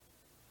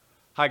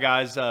Hi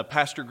guys,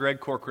 Pastor Greg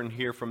Corcoran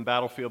here from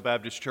Battlefield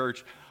Baptist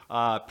Church.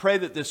 Pray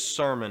that this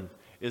sermon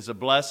is a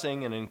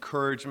blessing, an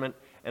encouragement,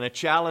 and a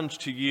challenge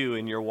to you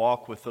in your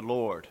walk with the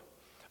Lord.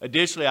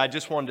 Additionally, I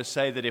just wanted to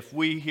say that if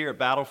we here at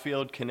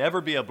Battlefield can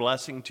ever be a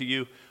blessing to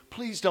you,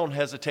 please don't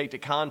hesitate to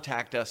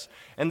contact us.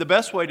 And the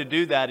best way to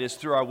do that is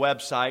through our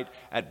website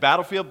at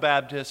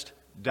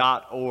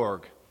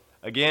battlefieldbaptist.org.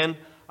 Again,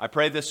 I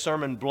pray this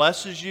sermon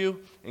blesses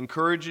you,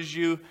 encourages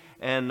you,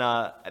 and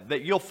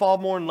that you'll fall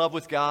more in love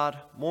with God,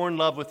 more in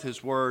love with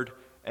His Word,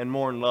 and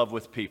more in love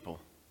with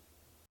people.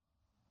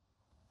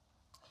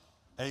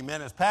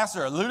 Amen. As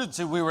Pastor alluded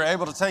to, we were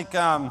able to take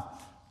a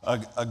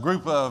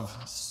group of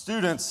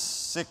students,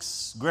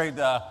 6th grade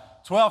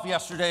 12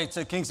 yesterday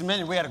to Kingston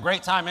Dominion. We had a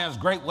great time, man. It was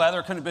great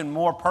weather. Couldn't have been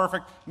more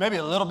perfect. Maybe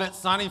a little bit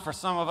sunny for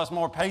some of us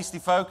more pasty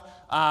folk,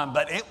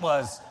 but it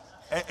was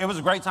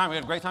a great time. We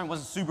had a great time. It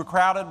wasn't super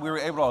crowded. We were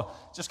able to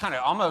just kind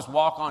of almost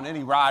walk on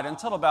any ride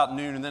until about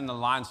noon, and then the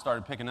line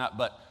started picking up.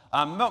 But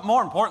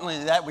more importantly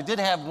than that, we did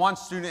have one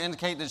student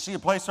indicate that she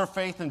had placed her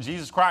faith in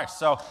Jesus Christ.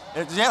 So,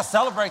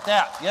 celebrate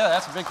that. Yeah,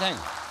 that's a big thing.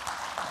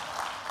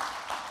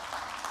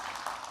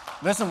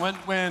 Listen,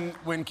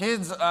 when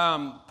kids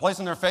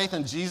placing their faith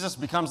in Jesus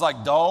becomes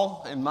like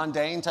dull and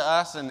mundane to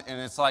us, and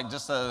it's like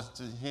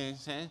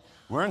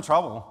we're in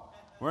trouble.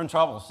 We're in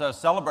trouble. So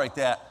celebrate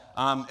that.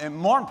 And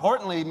more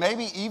importantly,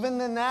 maybe even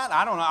than that,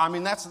 I don't know. I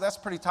mean, that's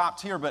pretty top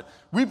tier. But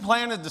we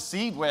planted the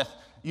seed with,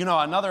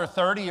 another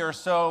 30 or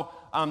so.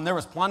 There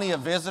was plenty of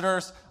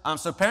visitors.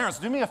 So parents,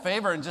 do me a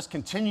favor and just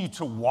continue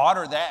to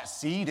water that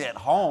seed at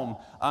home.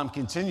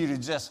 Continue to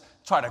just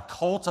try to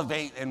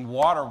cultivate and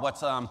water what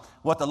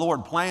the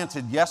Lord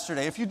planted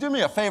yesterday. If you do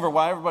me a favor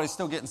while everybody's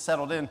still getting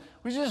settled in,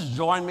 would you just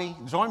join me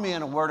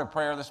in a word of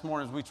prayer this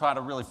morning as we try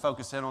to really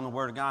focus in on the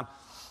Word of God.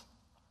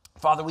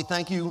 Father, we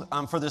thank you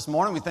for this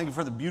morning. We thank you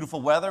for the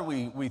beautiful weather.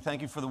 We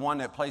thank you for the one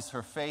that placed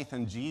her faith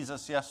in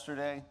Jesus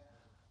yesterday.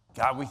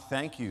 God, we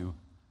thank you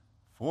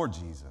for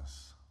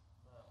Jesus.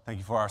 Thank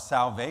you for our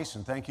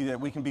salvation. Thank you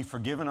that we can be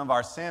forgiven of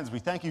our sins. We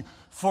thank you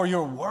for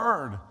your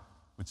word,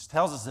 which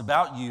tells us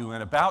about you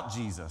and about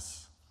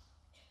Jesus.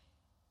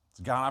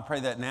 So God, I pray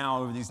that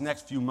now over these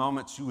next few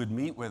moments you would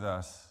meet with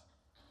us.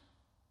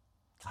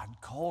 God,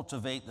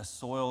 cultivate the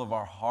soil of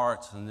our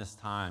hearts in this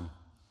time,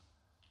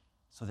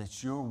 so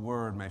that your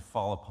word may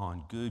fall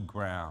upon good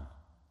ground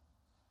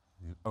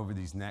over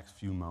these next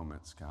few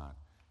moments, God.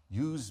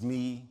 Use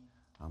me,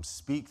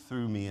 speak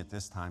through me at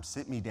this time.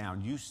 Sit me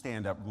down. You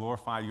stand up,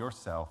 glorify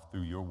yourself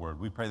through your word.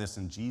 We pray this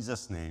in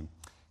Jesus' name,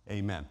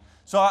 amen.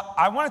 So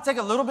I want to take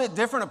a little bit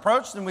different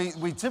approach than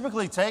we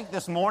typically take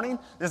this morning.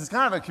 This is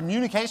kind of a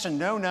communication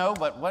no,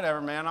 but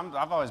whatever, man.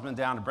 I've always been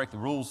down to break the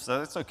rules,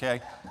 so it's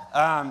okay.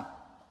 I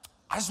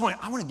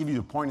want to give you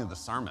the point of the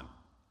sermon.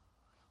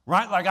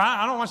 Right? Like,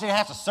 I don't want you to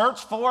have to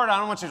search for it. I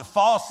don't want you to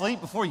fall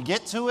asleep before you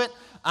get to it.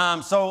 I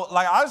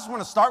just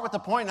want to start with the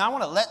point, and I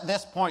want to let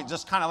this point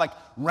just kind of like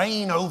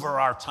reign over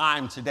our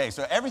time today.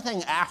 So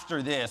everything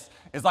after this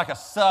is like a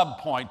sub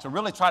point to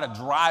really try to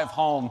drive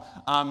home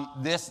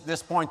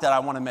this point that I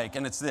want to make,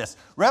 and it's this.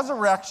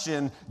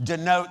 Resurrection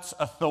denotes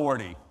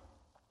authority.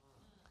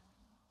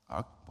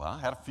 Well, I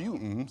had a few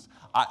mms.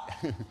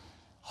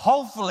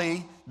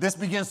 Hopefully, this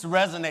begins to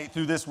resonate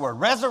through this word.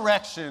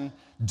 Resurrection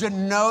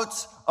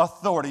denotes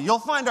authority. You'll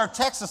find our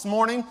text this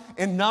morning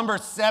in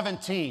Numbers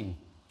 17,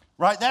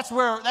 right? That's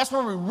where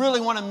we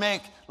really want to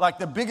make like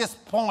the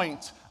biggest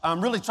point,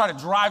 really try to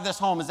drive this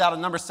home is out of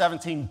Numbers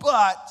 17.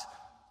 But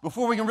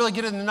before we can really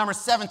get into Numbers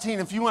 17,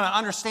 if you want to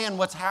understand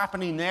what's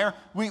happening there,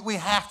 we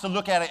have to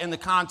look at it in the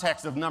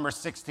context of Numbers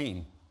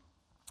 16.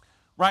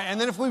 Right?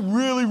 And then if we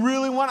really,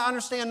 really want to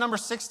understand number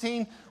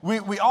 16,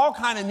 we all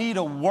kind of need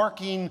a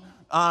working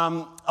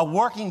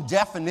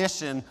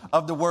definition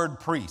of the word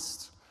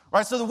priest.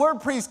 Right? So the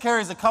word priest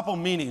carries a couple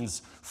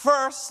meanings.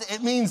 First,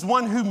 it means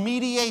one who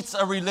mediates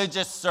a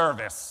religious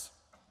service.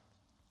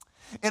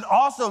 It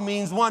also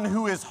means one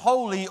who is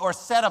holy or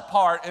set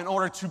apart in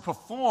order to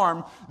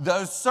perform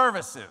those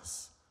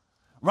services.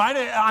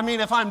 Right? I mean,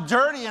 if I'm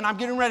dirty and I'm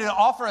getting ready to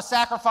offer a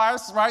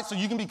sacrifice, right, so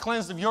you can be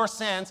cleansed of your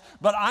sins,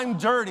 but I'm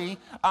dirty,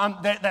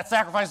 that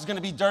sacrifice is going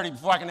to be dirty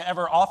before I can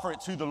ever offer it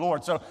to the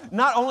Lord. So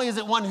not only is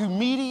it one who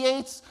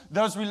mediates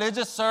those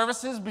religious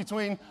services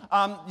between,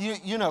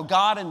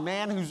 God and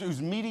man,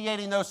 who's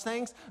mediating those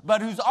things,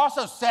 but who's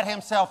also set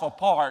himself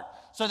apart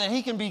so that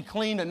he can be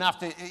clean enough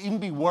to even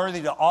be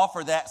worthy to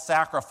offer that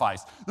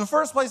sacrifice. The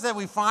first place that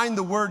we find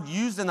the word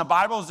used in the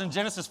Bible is in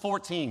Genesis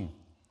 14.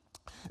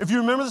 If you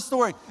remember the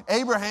story,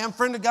 Abraham,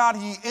 friend of God,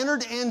 he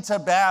entered into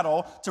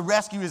battle to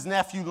rescue his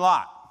nephew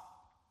Lot.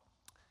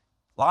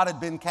 Lot had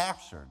been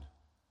captured.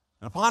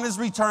 And upon his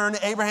return,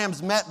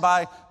 Abraham's met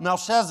by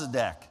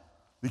Melchizedek,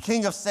 the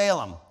king of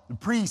Salem, the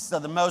priest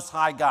of the Most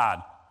High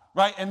God.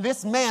 Right? And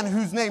this man,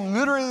 whose name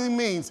literally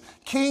means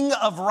King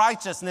of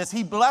Righteousness,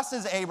 he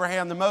blesses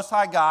Abraham, the Most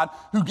High God,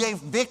 who gave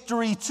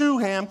victory to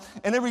him.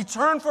 And in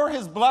return for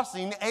his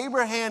blessing,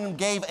 Abraham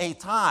gave a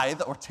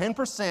tithe, or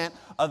 10%,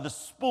 of the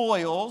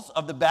spoils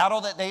of the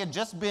battle that they had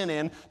just been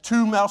in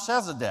to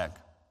Melchizedek.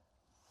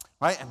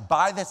 right? And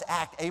by this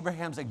act,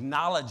 Abraham's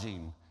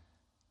acknowledging,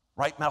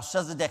 right,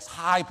 Melchizedek's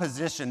high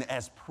position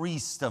as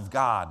priest of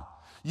God.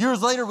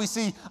 Years later, we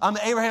see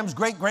Abraham's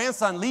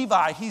great-grandson,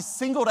 Levi. He's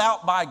singled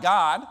out by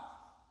God,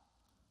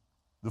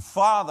 the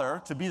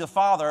father, to be the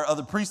father of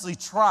the priestly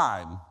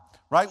tribe.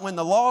 Right? When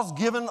the law is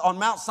given on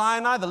Mount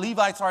Sinai, the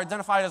Levites are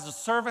identified as the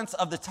servants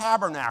of the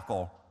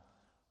tabernacle.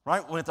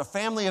 Right? With the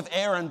family of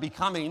Aaron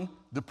becoming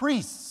the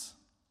priests.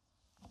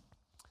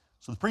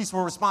 So the priests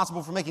were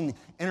responsible for making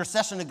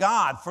intercession to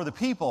God for the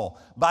people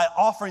by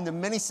offering the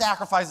many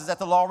sacrifices that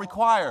the law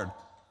required.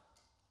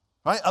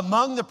 Right?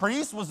 Among the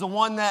priests was the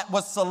one that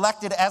was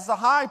selected as the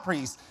high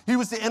priest. He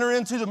was to enter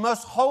into the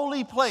most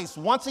holy place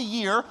once a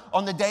year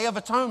on the Day of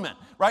Atonement.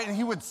 Right? And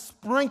he would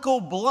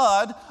sprinkle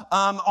blood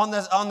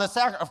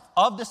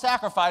of the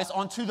sacrifice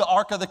onto the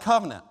Ark of the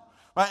Covenant.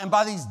 Right? And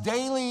by these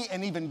daily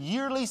and even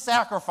yearly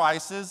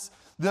sacrifices,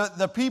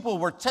 the people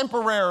were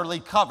temporarily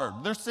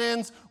covered. Their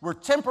sins were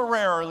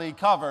temporarily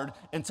covered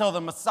until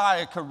the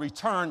Messiah could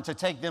return to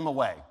take them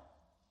away.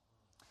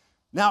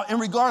 Now, in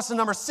regards to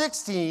number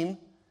 16,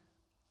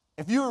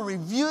 if you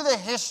review the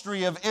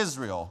history of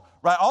Israel,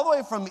 right, all the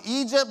way from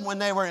Egypt when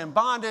they were in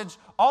bondage,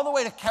 all the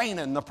way to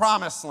Canaan, the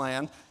promised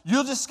land,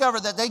 you'll discover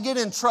that they get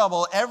in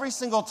trouble every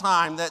single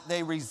time that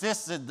they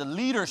resisted the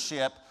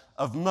leadership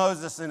of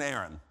Moses and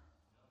Aaron.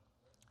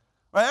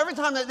 Right? Every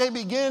time that they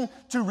begin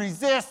to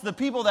resist the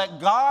people that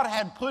God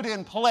had put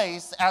in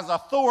place as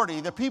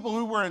authority, the people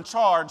who were in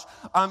charge,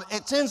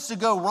 it tends to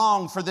go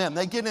wrong for them.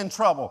 They get in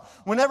trouble.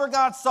 Whenever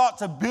God sought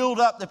to build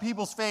up the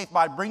people's faith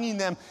by bringing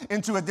them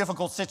into a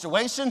difficult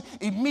situation,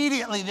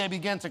 immediately they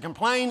begin to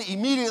complain.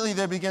 Immediately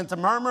they begin to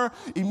murmur.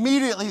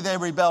 Immediately they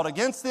rebelled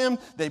against them.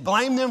 They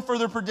blamed them for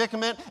their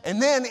predicament.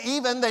 And then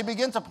even they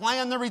begin to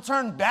plan the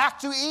return back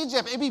to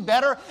Egypt. It'd be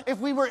better if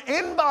we were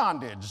in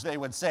bondage, they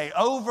would say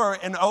over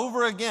and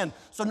over again.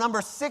 So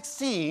number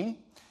 16,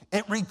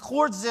 it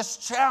records this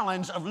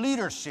challenge of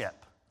leadership,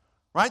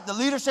 right? The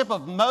leadership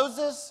of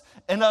Moses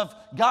and of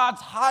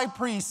God's high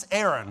priest,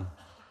 Aaron.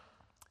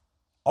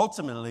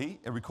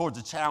 Ultimately, it records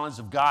the challenge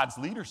of God's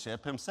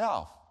leadership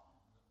himself.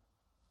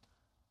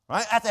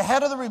 Right? At the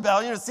head of the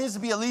rebellion, it seems to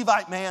be a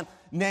Levite man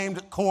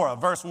named Korah,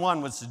 verse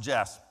 1 would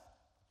suggest,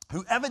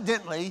 who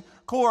evidently,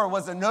 Korah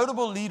was a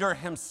notable leader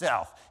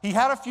himself. He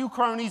had a few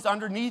cronies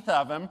underneath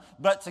of him,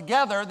 but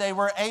together they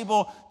were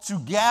able to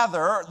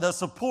gather the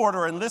support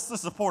or enlist the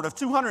support of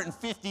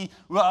 250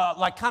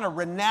 kind of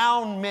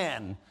renowned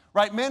men,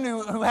 right? Men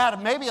who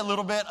had maybe a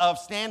little bit of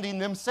standing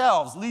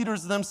themselves,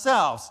 leaders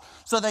themselves.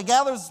 So they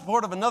gathered the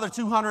support of another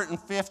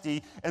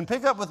 250, and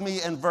pick up with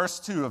me in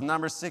verse 2 of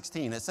number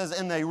 16. It says,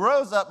 "And they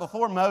rose up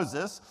before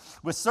Moses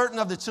with certain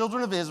of the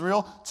children of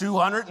Israel,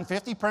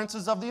 250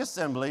 princes of the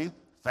assembly,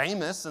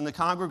 famous in the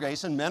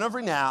congregation, men of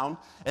renown,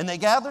 and they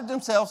gathered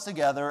themselves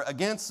together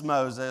against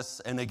Moses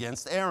and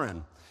against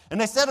Aaron.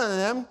 And they said unto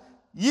them,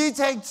 Ye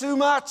take too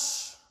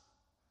much,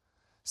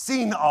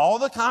 seeing all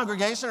the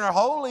congregation are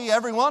holy,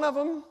 every one of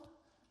them,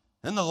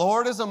 and the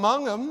Lord is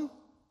among them.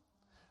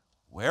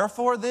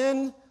 Wherefore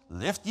then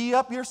lift ye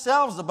up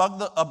yourselves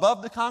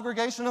above the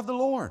congregation of the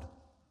Lord."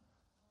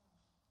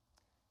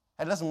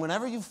 Hey, listen,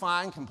 whenever you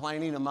find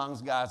complaining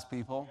amongst God's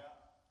people,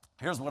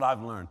 here's what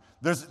I've learned.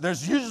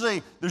 There's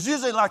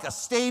usually like a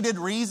stated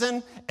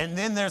reason, and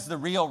then there's the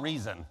real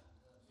reason.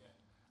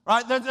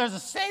 Right? There's a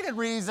stated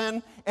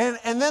reason,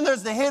 and then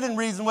there's the hidden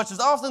reason, which is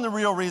often the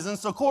real reason.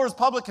 So Korah's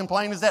public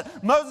complaint is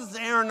that Moses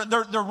and Aaron,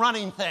 they're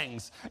running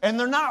things, and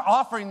they're not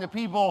offering the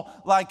people,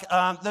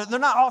 they're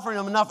not offering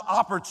them enough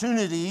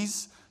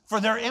opportunities for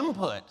their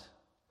input.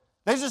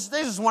 They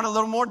just want a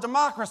little more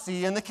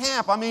democracy in the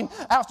camp. I mean,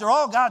 after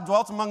all, God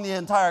dwelt among the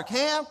entire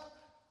camp.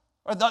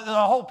 The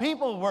whole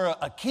people were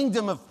a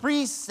kingdom of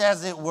priests,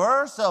 as it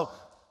were. So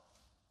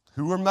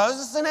who were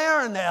Moses and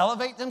Aaron to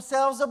elevate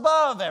themselves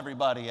above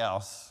everybody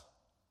else?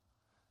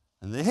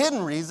 And the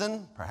hidden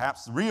reason,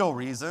 perhaps the real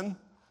reason,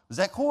 was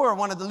that Korah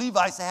wanted the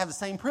Levites to have the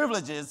same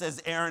privileges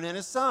as Aaron and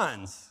his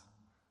sons.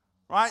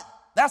 Right?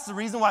 That's the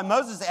reason why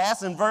Moses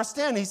asked in verse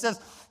 10. He says,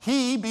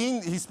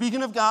 he's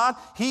speaking of God,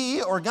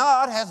 he or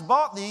God has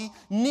brought thee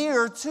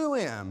near to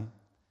him.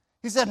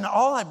 He said, "And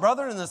all thy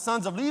brethren and the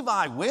sons of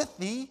Levi with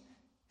thee."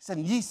 He said,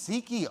 "Ye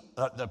seek ye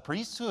the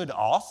priesthood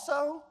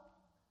also?"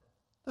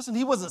 Listen,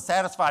 he wasn't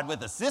satisfied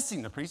with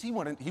assisting the priest. He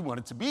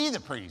wanted to be the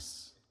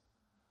priest.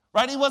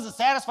 Right? He wasn't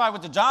satisfied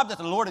with the job that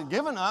the Lord had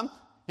given him.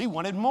 He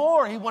wanted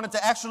more. He wanted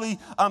to actually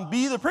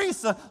be the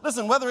priest.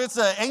 Listen, whether it's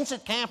an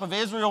ancient camp of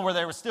Israel where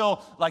they were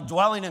still like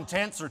dwelling in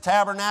tents or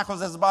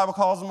tabernacles, as the Bible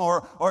calls them,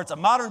 or it's a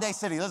modern day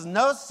city. Listen,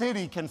 no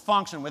city can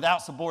function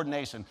without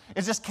subordination.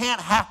 It just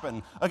can't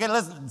happen. Okay,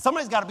 listen,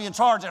 somebody's got to be in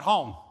charge at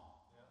home.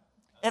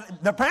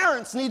 The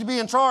parents need to be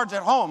in charge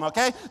at home,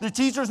 okay? The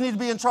teachers need to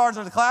be in charge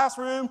of the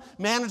classroom,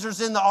 managers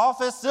in the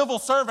office, civil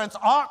servants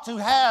ought to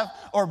have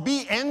or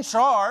be in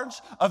charge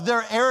of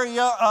their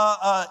area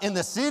in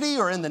the city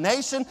or in the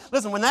nation.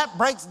 Listen, when that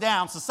breaks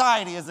down,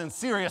 society is in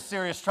serious,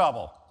 serious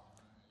trouble.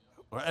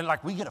 And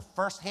we get a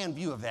firsthand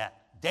view of that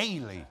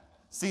daily,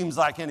 seems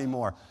like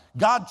anymore.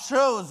 God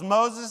chose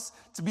Moses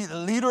to be the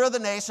leader of the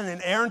nation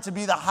and Aaron to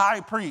be the high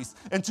priest.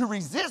 And to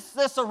resist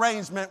this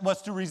arrangement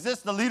was to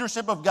resist the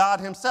leadership of God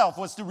himself,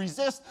 was to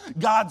resist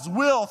God's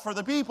will for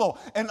the people,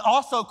 and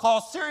also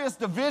cause serious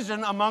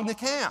division among the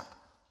camp.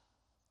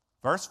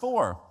 Verse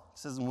 4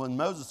 says, when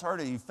Moses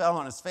heard it, he fell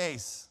on his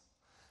face.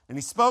 And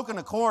he spoke in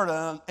accord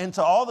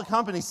unto all the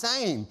company,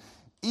 saying,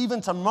 even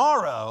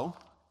tomorrow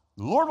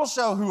the Lord will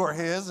show who are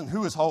his and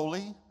who is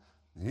holy.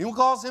 And he will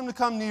cause him to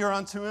come near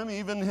unto him,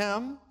 even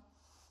him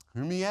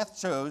whom he hath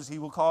chose, he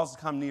will cause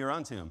to come near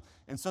unto him.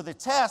 And so the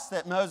test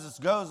that Moses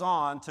goes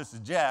on to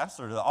suggest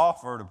or to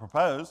offer, to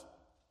propose,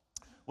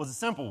 was a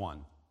simple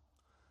one.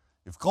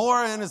 If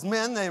Korah and his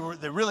men, they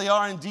really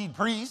are indeed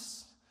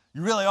priests,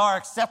 you really are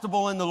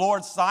acceptable in the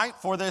Lord's sight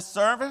for this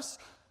service,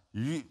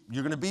 you're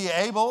going to be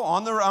able,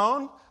 on their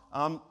own,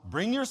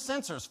 bring your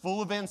censers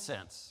full of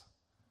incense.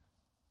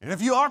 And if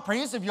you are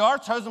priests, if you are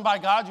chosen by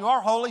God, you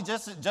are holy,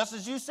 just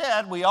as you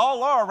said, we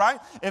all are, right?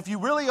 If you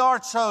really are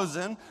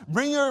chosen,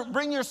 bring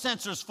your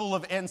censers full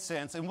of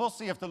incense, and we'll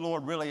see if the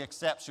Lord really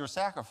accepts your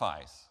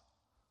sacrifice.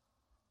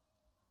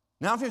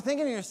 Now, if you're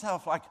thinking to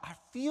yourself, like, I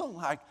feel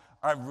like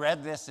I've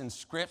read this in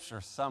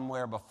Scripture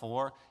somewhere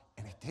before,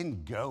 and it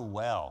didn't go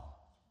well,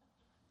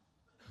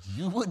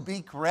 you would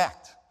be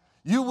correct.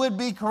 You would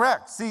be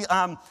correct. See,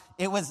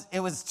 it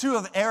was two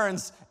of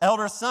Aaron's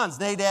elder sons,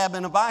 Nadab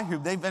and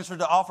Abihu. They ventured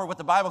to offer what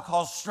the Bible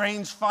calls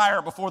strange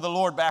fire before the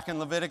Lord back in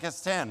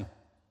Leviticus 10.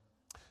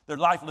 Their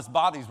lifeless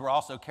bodies were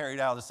also carried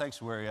out of the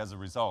sanctuary as a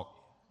result.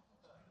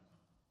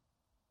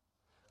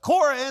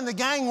 Korah and the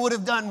gang would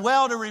have done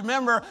well to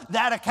remember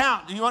that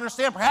account. Do you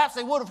understand? Perhaps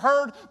they would have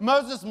heard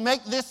Moses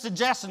make this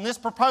suggestion, this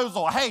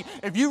proposal. Hey,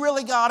 if you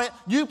really got it,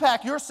 you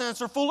pack your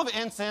censer full of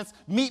incense,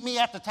 meet me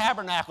at the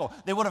tabernacle.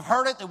 They would have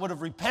heard it. They would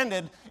have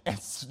repented.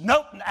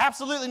 Nope,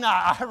 absolutely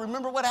not. I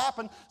remember what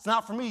happened. It's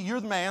not for me. You're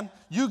the man.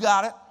 You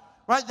got it.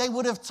 Right? They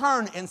would have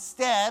turned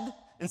instead.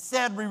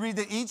 Instead, we read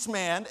that each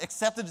man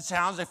accepted the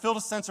challenge. They filled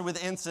a censer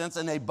with incense,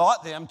 and they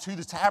brought them to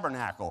the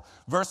tabernacle.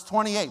 Verse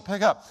 28,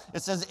 pick up.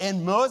 It says,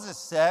 and Moses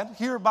said,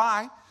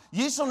 hereby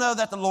ye shall know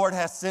that the Lord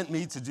hath sent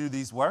me to do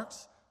these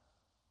works.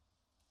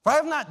 For I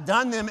have not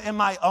done them in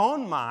my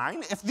own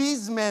mind. If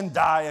these men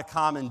die a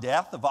common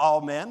death of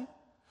all men,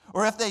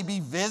 or if they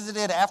be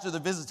visited after the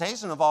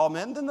visitation of all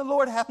men, then the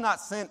Lord hath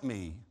not sent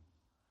me.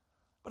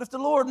 But if the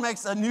Lord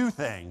makes a new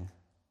thing,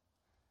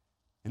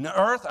 and the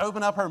earth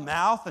open up her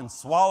mouth and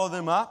swallow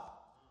them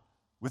up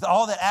with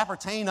all that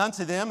appertain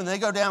unto them, and they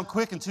go down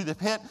quick into the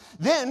pit,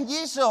 then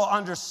ye shall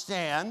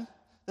understand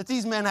that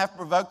these men have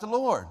provoked the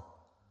Lord.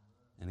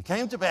 And it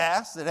came to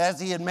pass that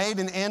as he had made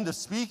an end of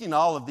speaking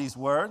all of these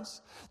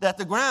words, that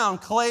the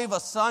ground clave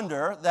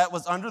asunder that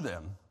was under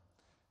them.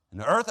 And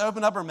the earth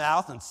opened up her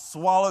mouth and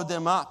swallowed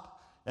them up,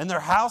 and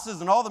their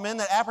houses and all the men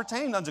that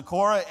appertained unto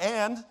Korah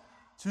and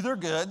to their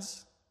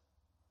goods.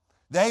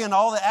 They and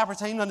all that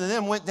appertained unto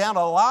them went down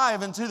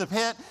alive into the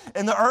pit,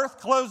 and the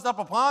earth closed up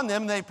upon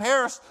them, and they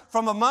perished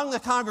from among the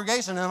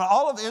congregation. And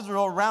all of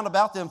Israel round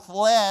about them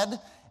fled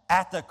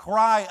at the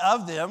cry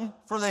of them,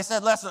 for they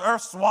said, lest the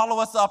earth swallow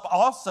us up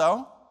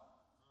also.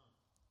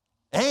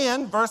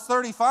 And, verse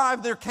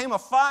 35, there came a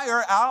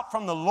fire out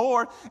from the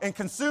Lord and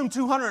consumed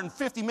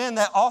 250 men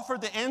that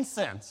offered the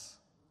incense.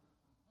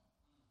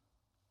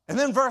 And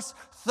then verse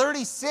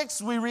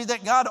 36, we read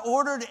that God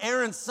ordered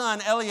Aaron's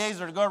son,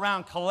 Eleazar, to go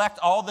around and collect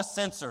all the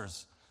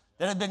censers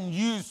that had been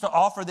used to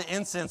offer the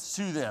incense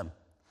to them,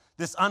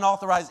 this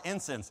unauthorized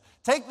incense.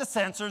 Take the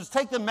censers,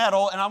 take the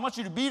metal, and I want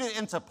you to beat it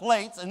into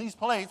plates, and these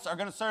plates are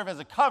going to serve as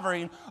a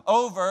covering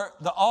over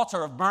the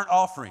altar of burnt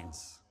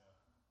offerings.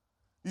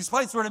 These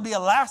plates were to be a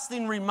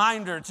lasting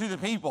reminder to the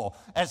people.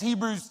 As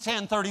Hebrews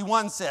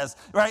 10:31 says,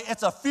 right?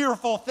 It's a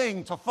fearful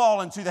thing to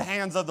fall into the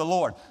hands of the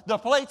Lord. The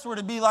plates were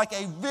to be like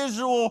a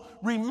visual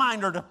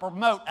reminder to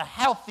promote a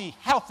healthy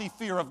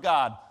fear of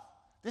God.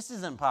 This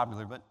isn't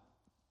popular, but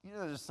you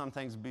know there's some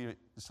things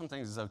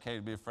it's okay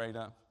to be afraid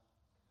of.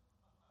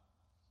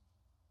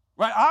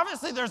 Right?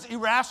 Obviously, there's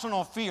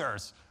irrational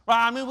fears.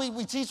 Right? I mean,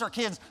 we teach our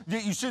kids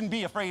that you shouldn't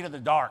be afraid of the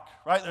dark.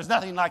 Right? There's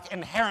nothing like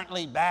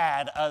inherently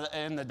bad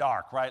in the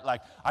dark. Right?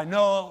 Like I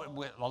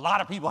know a lot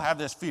of people have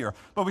this fear,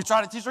 but we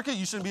try to teach our kids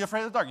you shouldn't be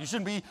afraid of the dark. You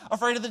shouldn't be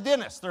afraid of the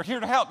dentist. They're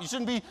here to help. You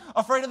shouldn't be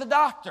afraid of the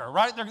doctor.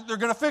 Right? They're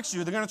going to fix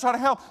you. They're going to try to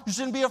help. You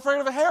shouldn't be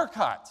afraid of a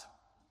haircut.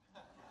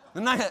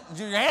 Your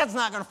head's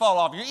not going to fall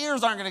off. Your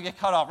ears aren't going to get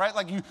cut off, right?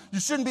 Like you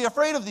shouldn't be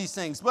afraid of these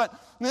things. But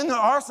then there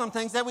are some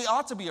things that we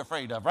ought to be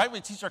afraid of, right?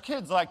 We teach our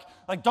kids like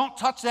don't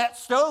touch that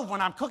stove when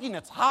I'm cooking.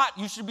 It's hot.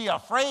 You should be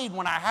afraid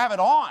when I have it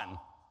on,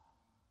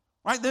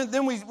 right?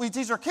 Then we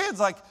teach our kids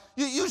like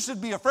you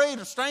should be afraid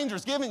of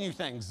strangers giving you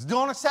things.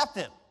 Don't accept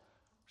it.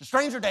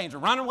 Stranger danger.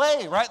 Run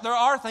away, right? There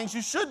are things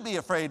you should be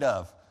afraid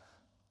of.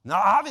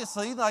 Now,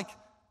 obviously,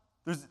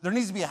 there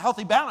needs to be a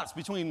healthy balance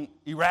between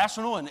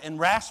irrational and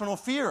rational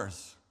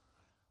fears.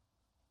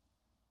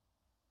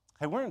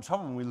 Hey, we're in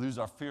trouble when we lose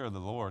our fear of the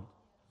Lord.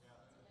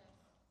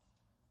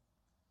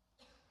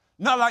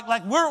 No,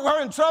 like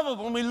we're in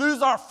trouble when we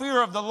lose our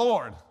fear of the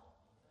Lord.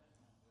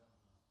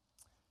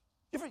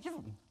 You ever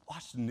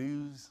watch the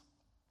news?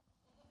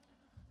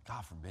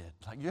 God forbid.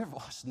 Like, you ever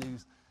watch the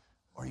news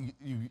or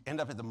you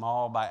end up at the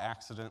mall by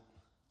accident?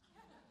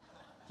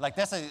 Like,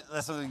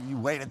 you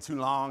waited too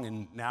long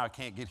and now I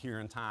can't get here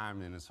in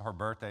time and it's her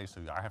birthday,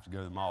 so I have to go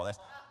to the mall.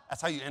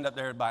 That's how you end up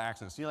there by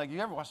accident. So you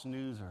ever watch the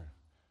news or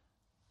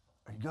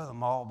you go to the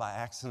mall by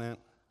accident?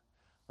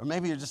 Or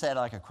maybe you're just at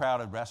like a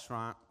crowded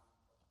restaurant.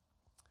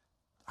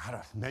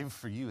 Maybe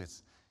for you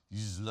it's you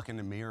just look in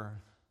the mirror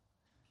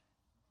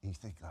and you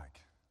think like,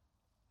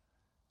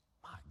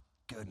 my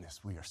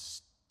goodness, we are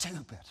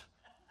stupid.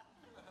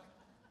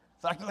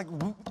 It's like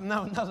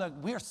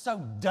we are so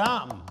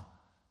dumb.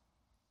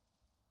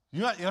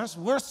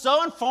 We're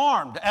so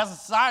informed as a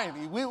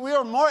society. We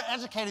are more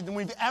educated than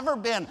we've ever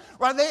been.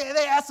 Right? They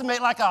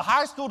estimate like a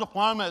high school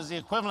diploma is the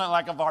equivalent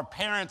like of our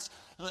parents'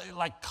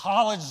 like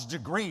college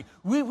degree.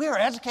 We are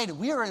educated.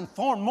 We are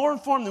informed, more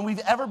informed than we've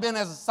ever been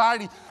as a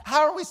society.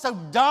 How are we so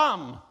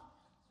dumb?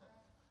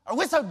 Are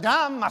we so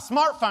dumb? My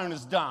smartphone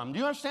is dumb. Do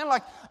you understand?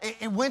 Like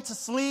it went to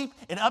sleep.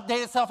 It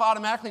updated itself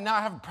automatically. Now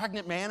I have a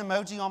pregnant man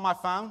emoji on my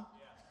phone.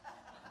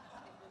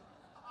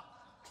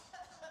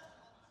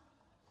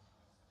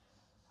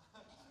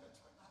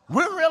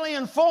 We're really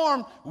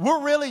informed.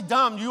 We're really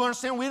dumb. Do you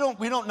understand? We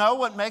don't know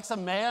what makes a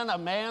man,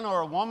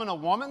 or a woman, a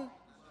woman.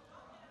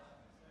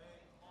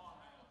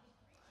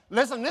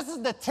 Listen, this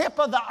is the tip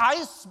of the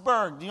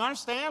iceberg. Do you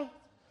understand?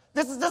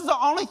 This is the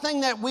only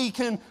thing that we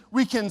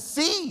can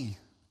see.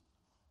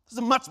 There's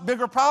a much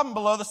bigger problem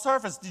below the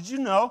surface. Did you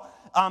know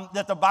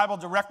that the Bible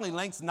directly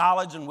links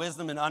knowledge and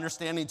wisdom and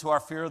understanding to our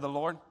fear of the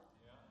Lord?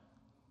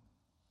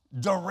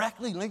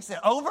 Directly links it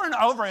over and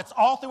over. It's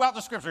all throughout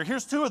the scripture.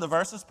 Here's two of the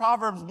verses.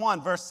 Proverbs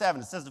 1, verse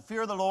 7. It says, the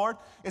fear of the Lord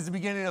is the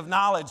beginning of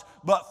knowledge,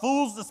 but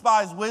fools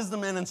despise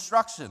wisdom and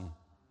instruction.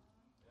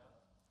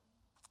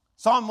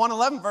 Psalm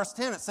 111, verse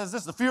 10, it says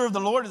this, the fear of the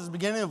Lord is the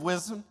beginning of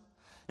wisdom,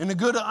 and the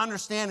good of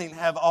understanding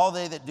have all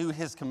they that do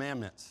his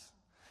commandments.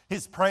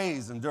 His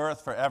praise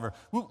endureth forever.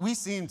 We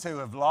seem to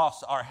have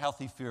lost our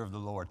healthy fear of the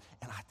Lord,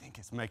 and I think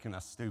it's making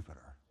us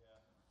stupider.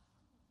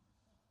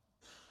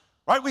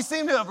 Right? We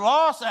seem to have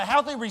lost a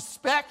healthy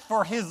respect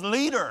for his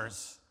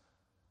leaders.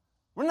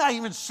 We're not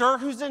even sure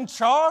who's in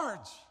charge.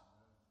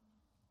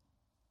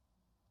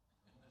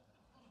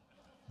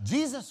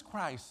 Jesus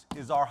Christ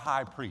is our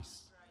high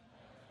priest.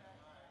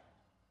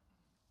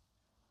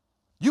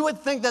 You would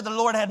think that the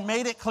Lord had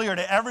made it clear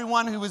to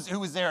everyone who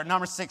was there at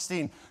number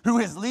 16, who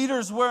his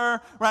leaders were,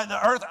 right?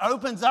 The earth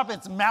opens up,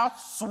 its mouth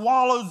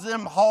swallows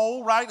them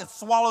whole, right? It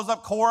swallows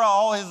up Korah,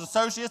 all his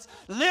associates,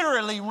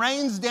 literally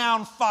rains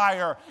down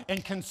fire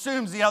and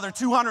consumes the other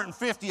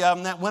 250 of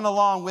them that went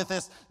along with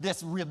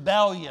this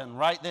rebellion,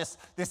 right? This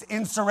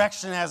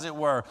insurrection, as it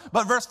were.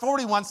 But verse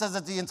 41 says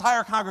that the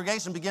entire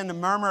congregation began to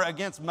murmur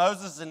against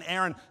Moses and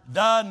Aaron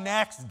the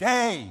next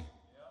day.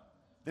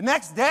 The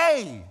next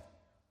day.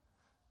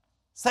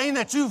 Saying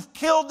that you've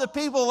killed the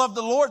people of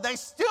the Lord. They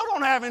still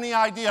don't have any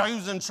idea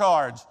who's in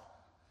charge.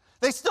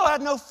 They still have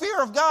no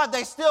fear of God.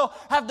 They still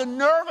have the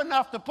nerve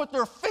enough to put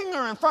their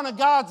finger in front of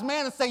God's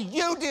man and say,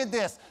 you did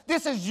this.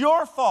 This is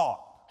your fault.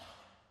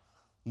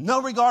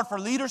 No regard for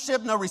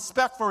leadership, no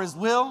respect for his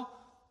will.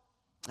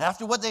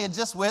 After what they had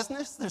just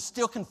witnessed, they're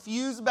still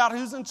confused about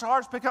who's in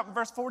charge. Pick up in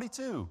verse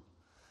 42.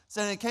 It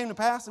said, and it came to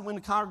pass that when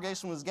the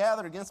congregation was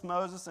gathered against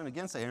Moses and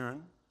against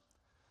Aaron,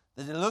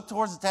 that they looked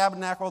towards the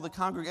tabernacle of the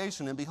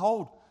congregation, and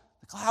behold,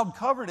 the cloud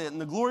covered it, and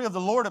the glory of the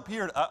Lord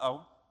appeared.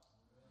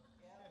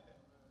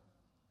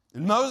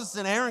 And Moses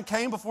and Aaron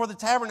came before the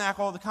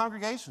tabernacle of the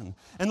congregation.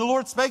 And the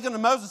Lord spake unto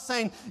Moses,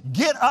 saying,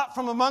 get up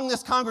from among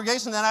this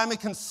congregation, that I may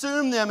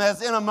consume them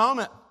as in a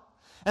moment.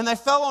 And they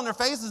fell on their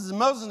faces, and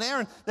Moses and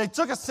Aaron, they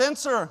took a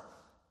censer,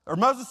 or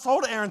Moses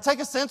told Aaron, take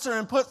a censer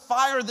and put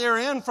fire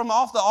therein from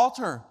off the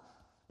altar.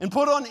 And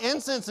put on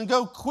incense and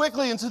go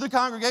quickly into the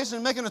congregation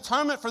and make an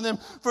atonement for them,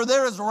 for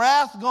there is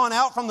wrath gone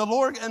out from the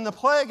Lord, and the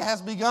plague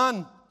has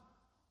begun.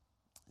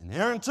 And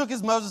Aaron took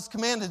as Moses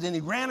commanded, and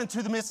he ran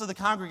into the midst of the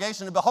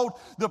congregation, and behold,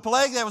 the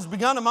plague that was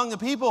begun among the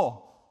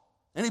people.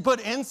 And he put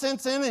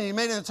incense in, and he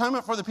made an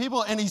atonement for the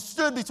people, and he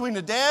stood between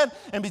the dead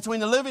and between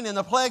the living, and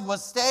the plague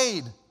was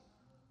stayed.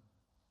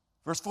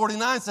 Verse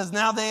 49 says,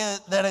 now they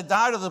that had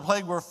died of the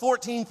plague were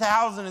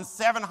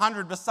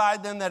 14,700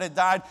 beside them that had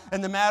died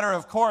in the matter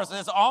of course.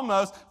 It's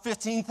almost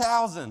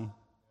 15,000.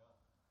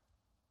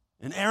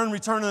 And Aaron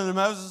returned unto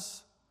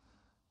Moses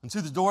unto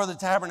the door of the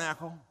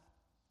tabernacle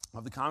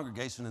of the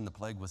congregation, and the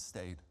plague was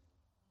stayed.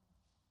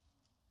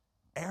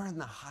 Aaron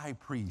the high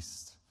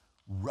priest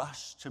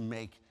rushed to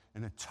make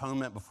an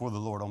atonement before the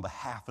Lord on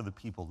behalf of the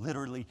people,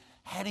 literally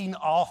heading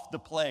off the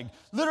plague.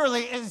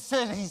 Literally, it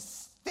says he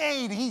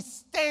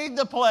stayed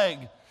the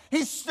plague.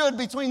 He stood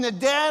between the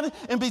dead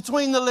and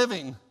between the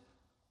living,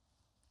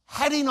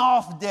 heading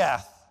off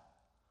death.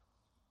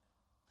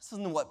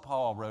 Listen to what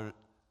Paul wrote.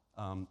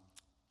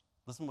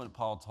 Listen to what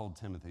Paul told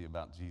Timothy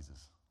about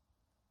Jesus.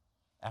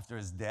 After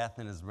his death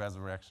and his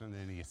resurrection,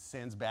 and he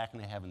ascends back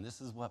into heaven.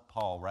 This is what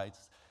Paul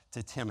writes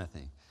to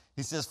Timothy.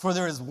 He says, for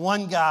there is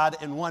one God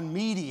and one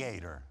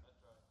mediator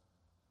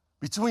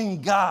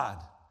between God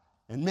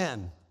and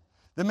men,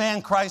 the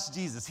man Christ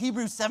Jesus.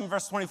 Hebrews 7,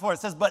 verse 24, it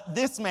says, but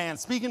this man,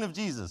 speaking of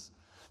Jesus,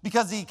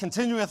 because he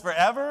continueth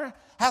forever,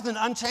 hath an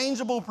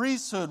unchangeable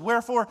priesthood,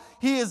 wherefore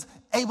he is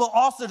able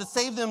also to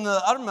save them to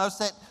the uttermost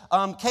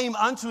that came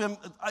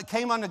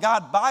unto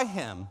God by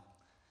him,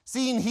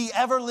 seeing he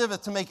ever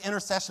liveth to make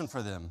intercession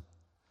for them.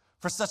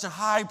 For such a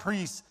high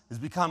priest is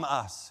become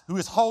us, who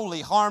is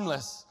holy,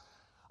 harmless,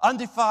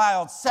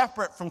 undefiled,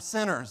 separate from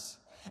sinners,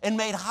 and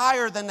made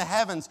higher than the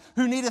heavens,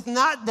 who needeth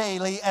not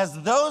daily,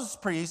 as those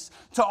priests,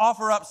 to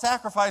offer up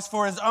sacrifice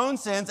for his own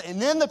sins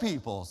and then the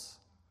people's.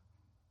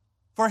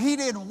 For he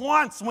did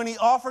once when he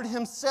offered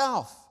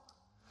himself.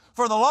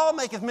 For the law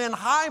maketh men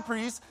high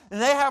priests, and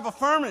they have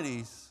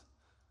infirmities.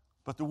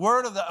 But the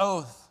word of the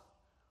oath,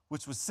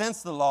 which was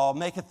since the law,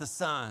 maketh the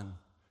Son,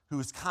 who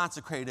is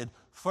consecrated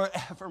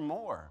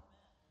forevermore.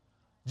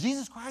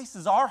 Jesus Christ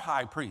is our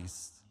high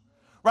priest.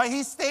 Right?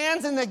 He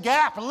stands in the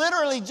gap,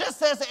 literally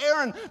just as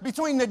Aaron,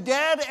 between the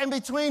dead and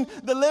between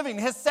the living.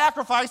 His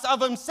sacrifice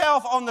of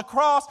himself on the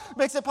cross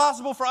makes it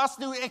possible for us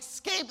to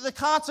escape the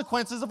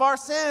consequences of our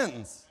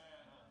sins.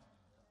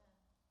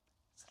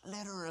 It's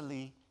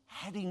literally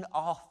heading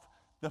off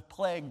the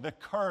plague, the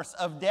curse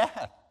of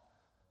death.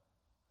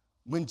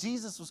 When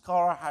Jesus was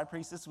called our high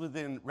priest, this was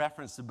in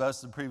reference to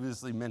both the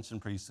previously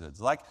mentioned priesthoods.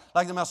 Like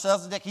the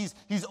Melchizedek,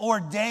 he's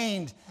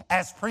ordained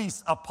as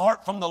priest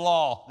apart from the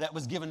law that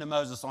was given to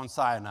Moses on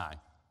Sinai.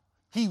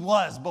 He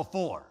was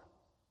before.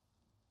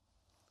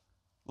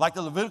 Like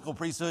the Levitical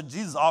priesthood,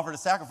 Jesus offered a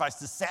sacrifice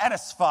to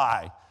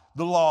satisfy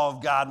the law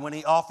of God when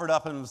he offered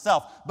up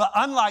himself. But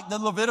unlike the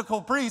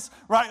Levitical priests,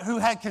 right, who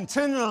had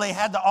continually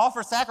had to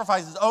offer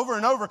sacrifices over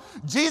and over,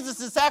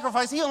 Jesus'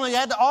 sacrifice, he only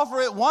had to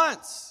offer it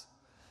once,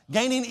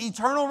 gaining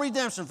eternal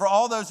redemption for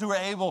all those who were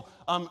able,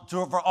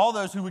 for all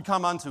those who would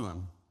come unto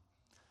him.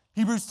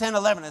 Hebrews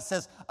 10:11, it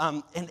says,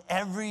 and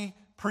every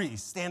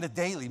priest standeth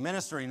daily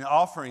ministering and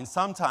offering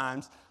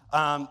sometimes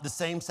the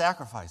same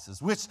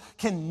sacrifices, which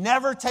can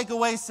never take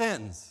away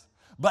sins.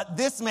 But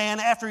this man,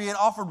 after he had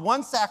offered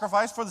one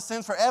sacrifice for the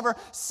sins forever,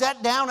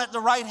 sat down at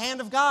the right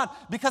hand of God,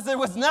 because there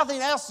was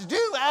nothing else to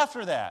do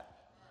after that.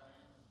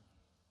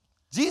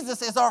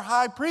 Jesus is our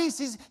high priest.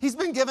 He's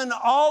been given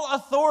all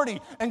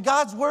authority, and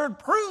God's word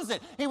proves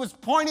it. He was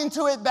pointing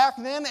to it back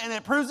then, and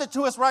it proves it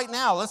to us right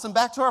now. Listen,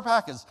 back to our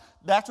passage.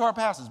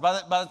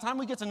 By the time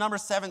we get to number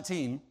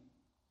 17,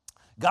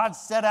 God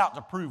set out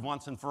to prove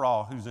once and for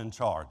all who's in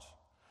charge.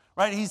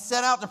 Right? He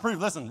set out to prove,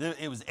 listen,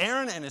 it was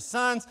Aaron and his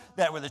sons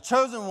that were the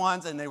chosen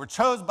ones, and they were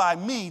chosen by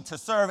me to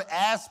serve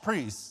as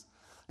priests.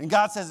 And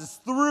God says it's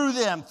through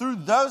them, through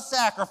those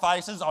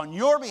sacrifices on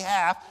your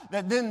behalf,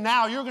 that then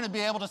now you're going to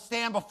be able to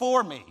stand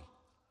before me.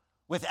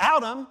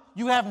 Without them,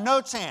 you have no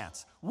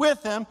chance.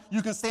 With them,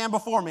 you can stand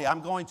before me.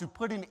 I'm going to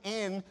put an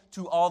end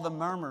to all the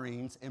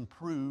murmurings and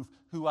prove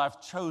who I've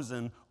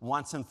chosen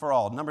once and for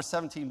all. Number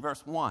 17,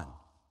 verse 1. It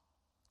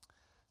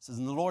says,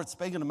 and the Lord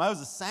spake unto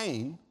Moses,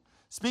 saying,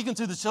 speaking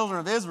to the children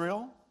of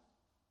Israel,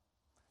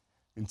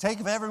 and take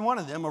of every one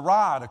of them a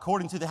rod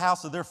according to the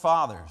house of their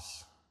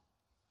fathers.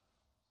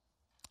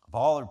 Of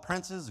all their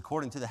princes,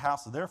 according to the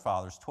house of their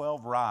fathers,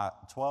 12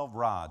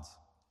 rods.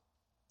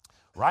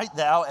 Write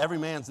thou every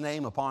man's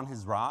name upon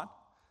his rod,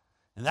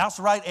 and thou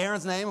shalt write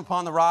Aaron's name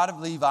upon the rod of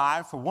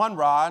Levi, for one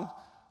rod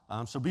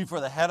shall be for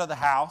the head of the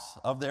house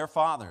of their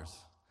fathers.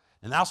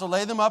 And thou shalt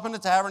lay them up in the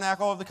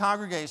tabernacle of the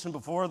congregation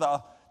before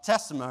the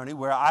testimony,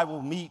 where I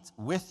will meet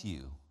with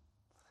you.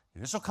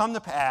 And it shall come to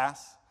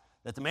pass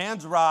that the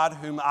man's rod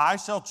whom I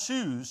shall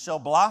choose shall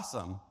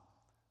blossom,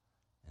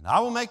 and I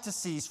will make to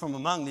cease from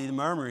among thee the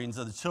murmurings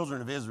of the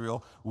children of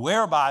Israel,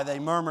 whereby they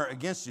murmur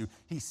against you.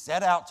 He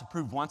set out to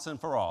prove once and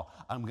for all.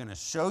 I'm going to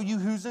show you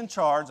who's in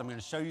charge. I'm going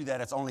to show you that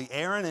it's only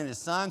Aaron and his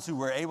sons who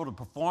were able to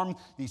perform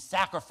these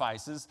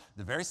sacrifices,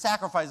 the very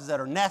sacrifices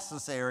that are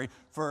necessary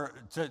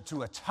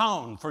to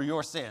atone for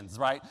your sins,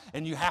 right?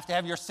 And you have to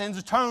have your sins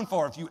atoned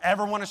for if you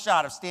ever want a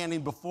shot of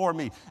standing before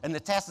me. And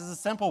the test is a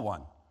simple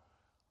one,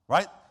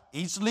 right?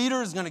 Each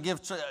leader is going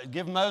to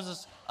give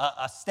Moses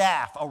a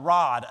staff, a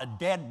rod, a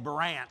dead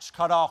branch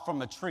cut off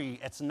from a tree.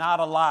 It's not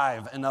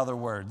alive, in other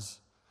words.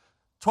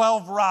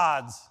 12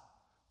 rods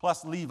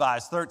plus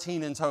Levi's,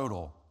 13 in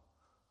total.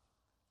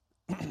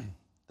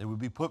 They would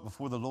be put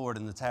before the Lord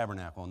in the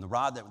tabernacle. And the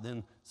rod that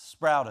then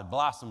sprouted,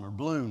 blossomed, or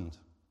bloomed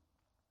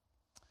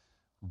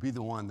would be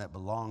the one that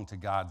belonged to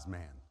God's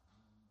man.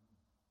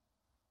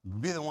 It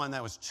would be the one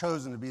that was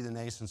chosen to be the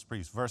nation's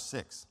priest. Verse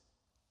 6.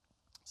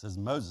 It says,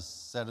 Moses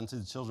said unto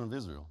the children of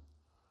Israel,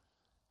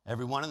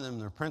 every one of them,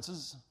 their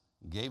princes,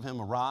 gave him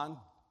a rod,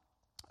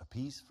 a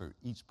piece for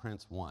each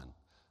prince one,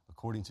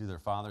 according to their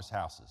fathers'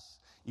 houses.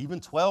 Even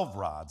 12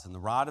 rods, and the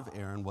rod of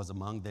Aaron was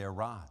among their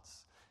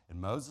rods.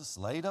 And Moses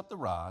laid up the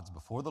rods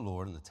before the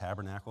Lord in the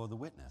tabernacle of the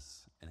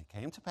witness. And it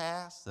came to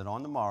pass that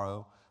on the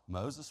morrow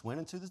Moses went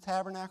into the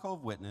tabernacle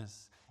of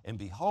witness, and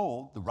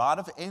behold, the rod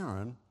of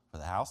Aaron for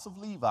the house of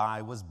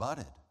Levi was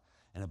budded,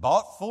 and it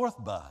brought forth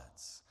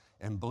buds,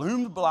 and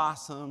bloomed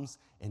blossoms,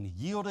 and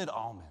yielded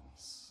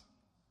almonds.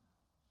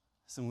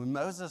 So when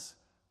Moses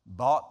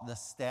brought the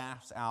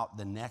staffs out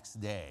the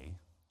next day,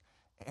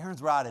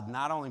 Aaron's rod had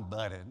not only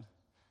budded,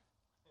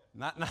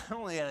 Not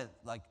only had it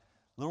like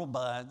little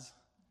buds,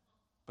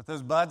 but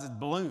those buds had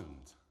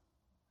bloomed.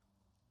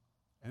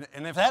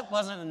 And if that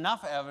wasn't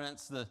enough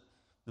evidence, the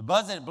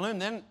buds that had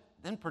bloomed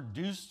then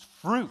produced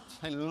fruit.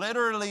 They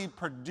literally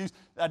produced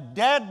a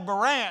dead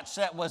branch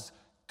that was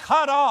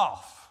cut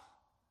off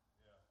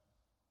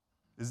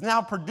is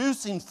now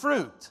producing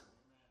fruit.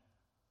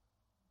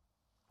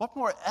 What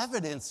more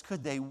evidence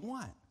could they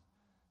want?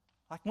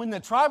 Like when the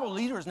tribal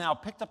leaders now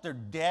picked up their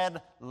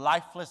dead,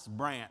 lifeless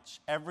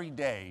branch every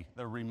day,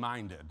 they're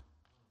reminded,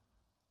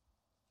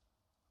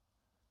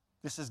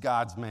 this is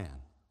God's man.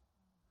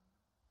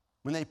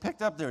 When they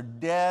picked up their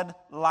dead,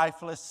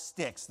 lifeless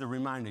sticks, they're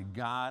reminded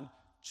God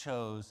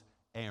chose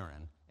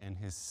Aaron and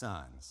his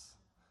sons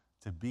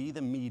to be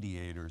the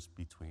mediators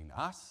between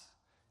us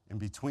and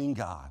between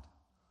God.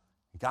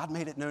 God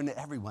made it known to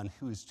everyone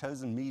who his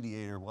chosen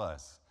mediator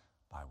was.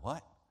 By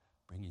what?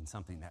 Bringing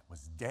something that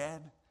was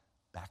dead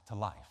back to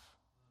life.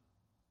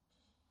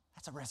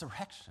 That's a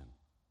resurrection.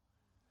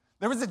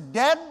 There was a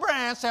dead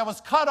branch that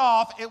was cut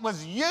off. It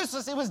was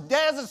useless. It was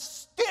dead as a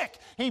stick.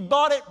 He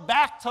brought it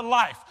back to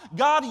life.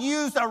 God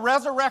used a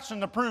resurrection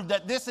to prove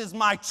that this is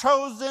my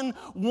chosen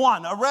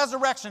one. A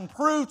resurrection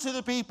proved to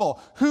the people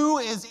who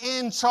is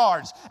in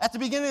charge. At the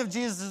beginning of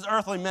Jesus'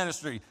 earthly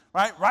ministry,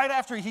 right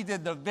after he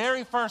did the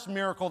very first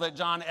miracle that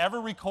John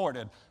ever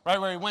recorded, right,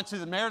 where he went to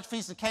the marriage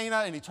feast of Cana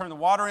and he turned the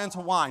water into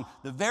wine,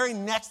 the very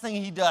next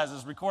thing he does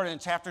is recorded in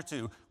chapter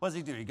 2. What does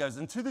he do? He goes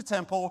into the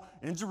temple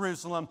in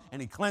Jerusalem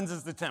and he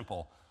cleanses the temple.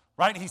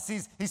 Right? He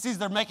sees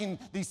they're making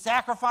these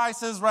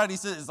sacrifices, right? He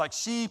says it's like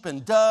sheep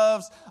and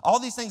doves, all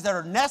these things that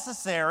are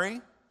necessary,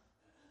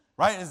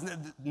 right? It's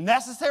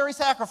necessary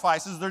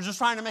sacrifices. They're just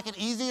trying to make it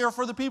easier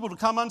for the people to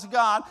come unto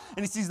God.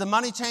 And he sees the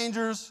money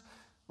changers,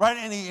 right?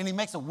 And he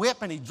makes a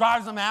whip and he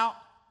drives them out.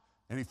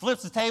 And he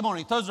flips the table and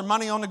he throws their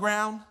money on the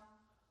ground.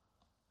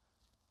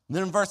 And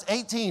then in verse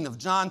 18 of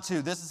John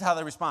 2, this is how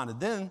they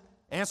responded. Then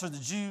answered the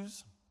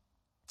Jews,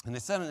 and they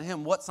said unto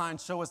him, what sign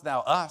showest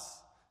thou us,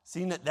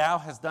 seeing that thou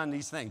hast done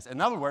these things?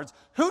 In other words,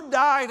 who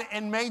died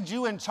and made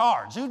you in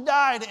charge? Who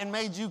died and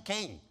made you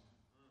king?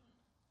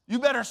 You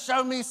better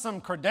show me some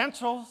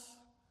credentials.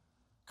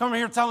 Come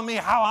here telling me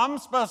how I'm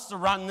supposed to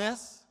run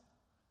this.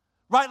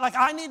 Right? Like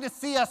I need to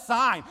see a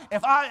sign.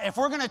 If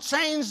we're going to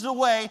change the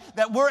way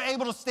that we're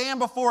able to stand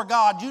before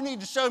God, you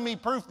need to show me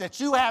proof that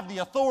you have the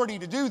authority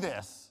to do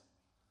this.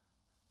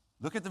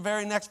 Look at the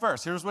very next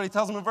verse. Here's what he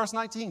tells them in verse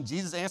 19.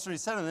 Jesus answered, he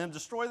said to them,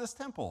 destroy this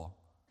temple,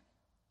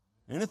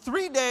 and in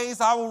 3 days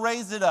I will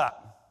raise it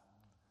up.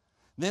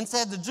 Then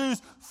said the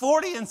Jews,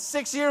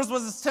 46 years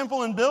was this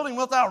temple in building.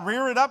 Wilt thou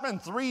rear it up in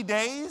 3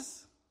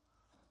 days?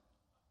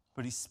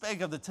 But he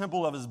spake of the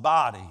temple of his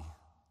body.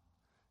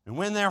 And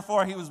when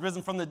therefore he was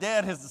risen from the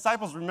dead, his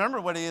disciples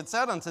remembered what he had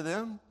said unto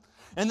them.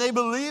 And they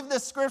believed the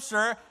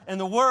scripture and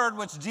the word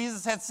which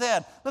Jesus had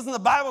said. Listen, the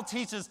Bible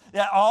teaches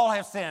that all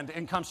have sinned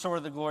and come short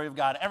of the glory of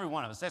God. Every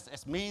one of us.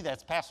 That's me,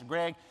 that's Pastor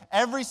Greg.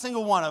 Every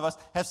single one of us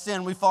have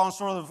sinned. We've fallen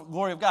short of the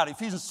glory of God.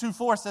 Ephesians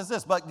 2:4 says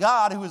this, but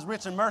God, who is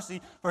rich in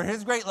mercy, for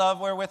his great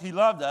love wherewith he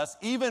loved us,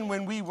 even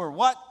when we were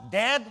what?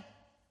 Dead?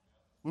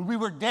 When we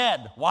were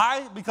dead.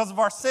 Why? Because of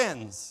our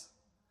sins.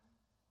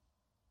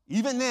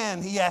 Even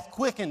then, he hath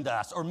quickened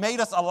us or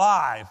made us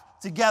alive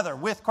together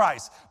with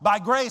Christ. By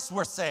grace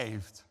we're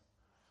saved.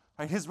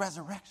 Right? His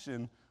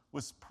resurrection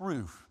was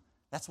proof.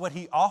 That's what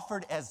he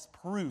offered as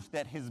proof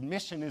that his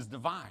mission is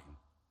divine.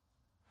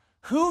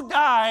 Who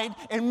died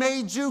and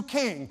made you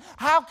king?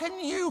 How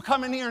can you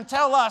come in here and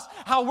tell us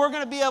how we're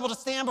going to be able to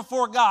stand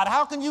before God?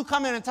 How can you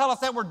come in and tell us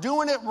that we're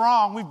doing it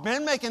wrong? We've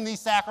been making these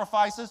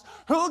sacrifices.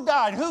 Who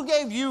died? Who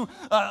gave you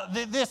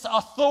this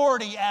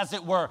authority, as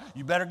it were?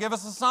 You better give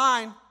us a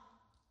sign.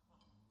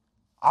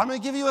 I'm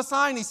going to give you a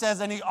sign, he says,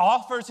 and he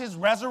offers his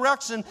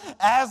resurrection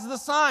as the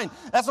sign.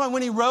 That's why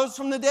when he rose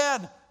from the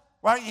dead,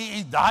 right?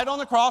 He died on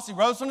the cross. He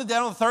rose from the dead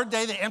on the third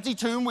day, the empty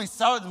tomb. We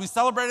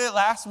celebrated it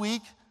last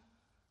week.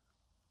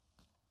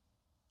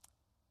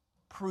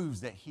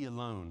 Proves that he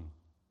alone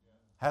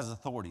has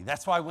authority.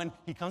 That's why when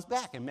he comes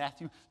back in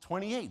Matthew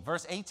 28,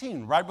 verse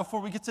 18, right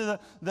before we get to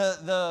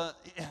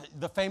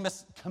the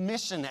famous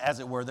commission,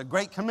 as it were, the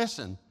Great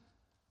Commission,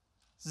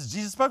 this is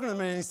Jesus spoken to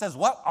him, and he says,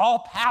 what? All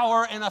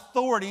power and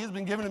authority has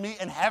been given to me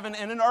in heaven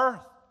and in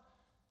earth.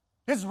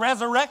 His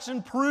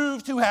resurrection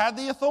proved to have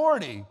the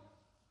authority.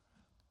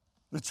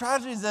 The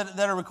tragedies that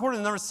are recorded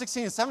in numbers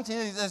 16 and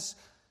 17,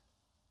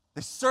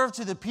 they serve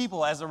to the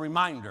people as a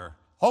reminder.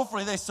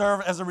 Hopefully they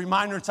serve as a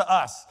reminder to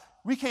us.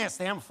 We can't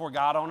stand before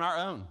God on our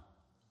own.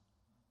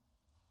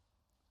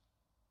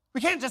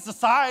 We can't just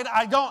decide,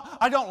 I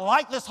don't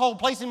like this whole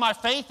placing my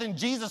faith in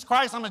Jesus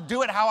Christ. I'm going to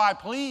do it how I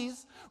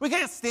please. We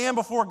can't stand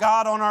before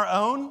God on our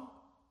own.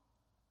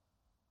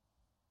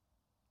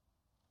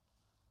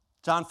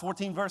 John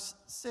 14, verse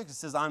 6, it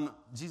says,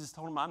 Jesus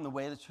told him, I'm the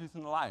way, the truth,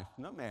 and the life.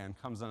 No man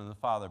comes unto the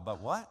Father,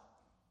 but what?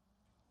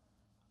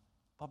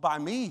 But by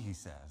me, he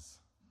says.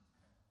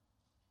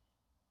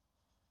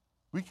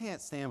 We can't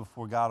stand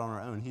before God on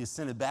our own. He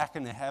ascended back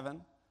into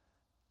heaven.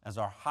 as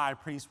our high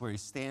priest, where he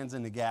stands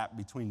in the gap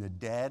between the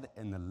dead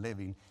and the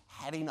living,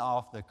 heading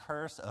off the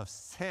curse of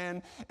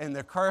sin and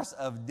the curse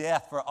of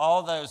death for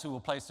all those who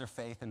will place their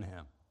faith in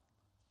him.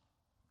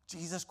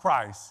 Jesus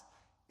Christ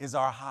is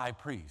our high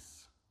priest.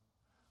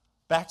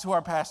 Back to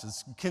our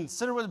passage.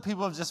 Consider what the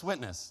people have just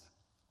witnessed.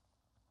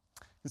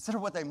 Consider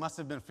what they must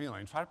have been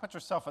feeling. Try to put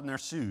yourself in their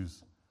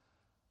shoes.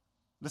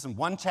 Listen,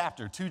 1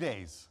 chapter, 2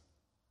 days.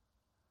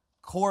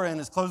 Korah and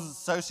his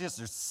closest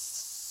associates are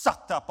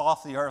sucked up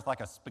off the earth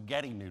like a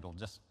spaghetti noodle,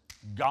 just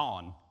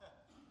gone,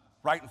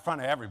 right in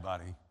front of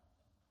everybody.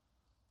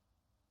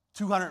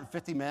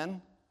 250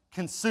 men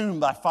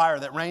consumed by fire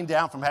that rained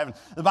down from heaven.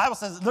 The Bible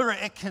says literally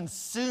it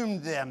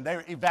consumed them.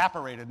 They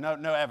evaporated.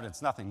 No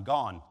evidence, nothing,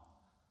 gone.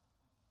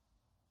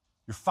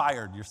 You're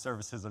fired. Your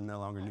services are no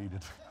longer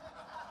needed.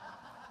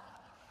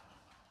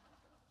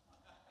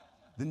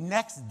 The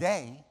next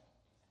day,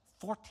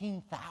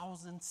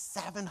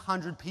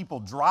 14,700 people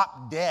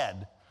dropped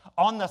dead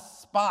on the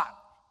spot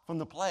from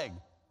the plague.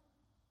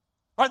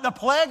 Right, the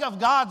plague of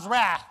God's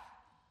wrath.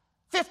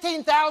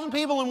 15,000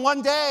 people in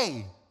 1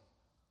 day.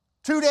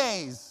 2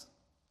 days.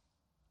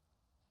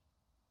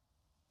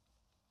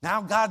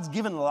 Now God's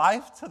given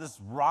life to this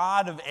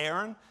rod of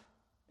Aaron,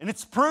 and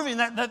it's proving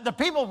that the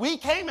people we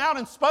came out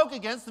and spoke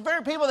against, the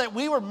very people that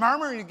we were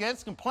murmuring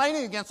against,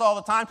 complaining against all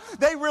the time,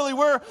 they really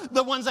were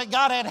the ones that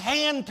God had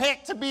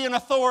handpicked to be an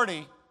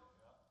authority.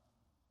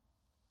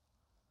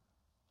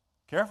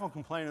 Careful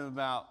complaining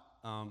about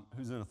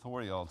who's in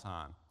authority all the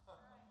time.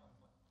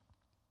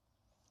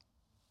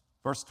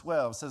 Verse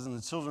 12 says, "And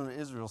the children of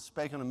Israel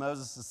spake unto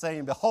Moses,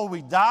 saying, Behold,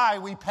 we die,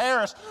 we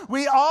perish,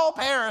 we all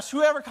perish.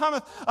 Whoever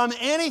cometh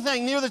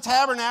anything near the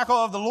tabernacle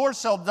of the Lord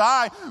shall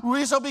die.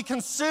 We shall be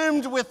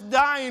consumed with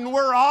dying.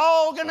 We're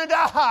all going to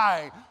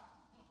die."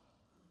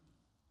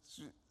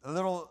 A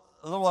little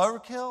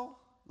overkill?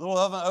 A little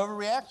of an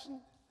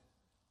overreaction?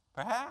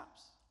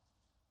 Perhaps.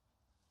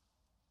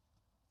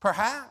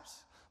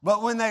 Perhaps.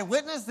 But when they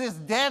witness this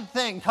dead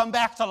thing come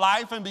back to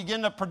life and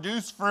begin to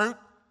produce fruit,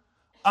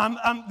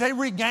 they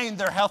regained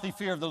their healthy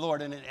fear of the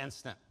Lord in an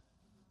instant.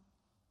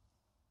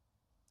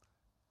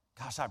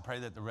 Gosh, I pray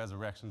that the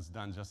resurrection's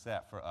done just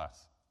that for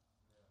us.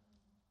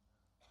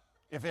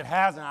 If it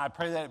hasn't, I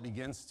pray that it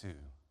begins to.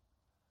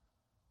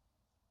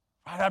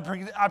 Right? I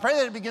pray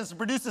that it begins to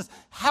produce this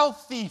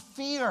healthy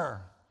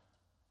fear.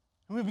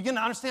 And we begin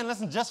to understand,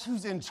 listen, just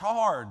who's in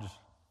charge.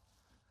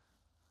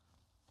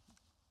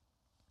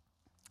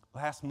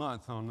 Last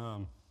month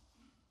on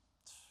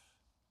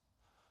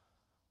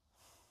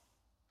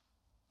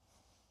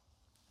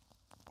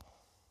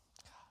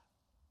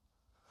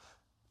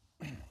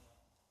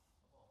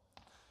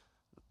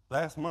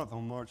Last month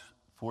on March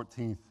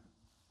 14th,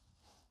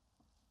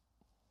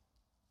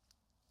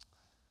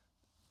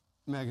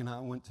 Meg and I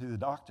went to the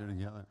doctor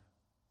together.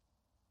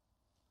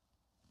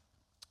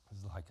 It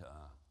was like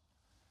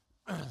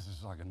this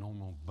is like a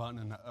normal bun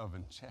in the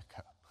oven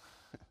checkup.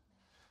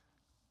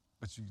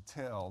 But you could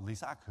tell, at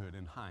least I could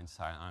in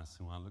hindsight,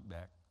 honestly, when I look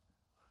back,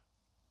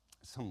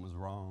 something was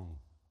wrong.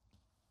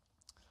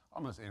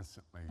 Almost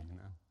instantly, you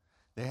know.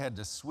 They had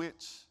to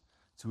switch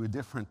to a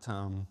different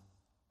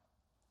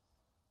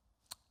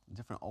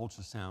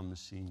ultrasound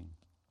machine.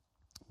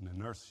 And the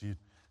nurse, she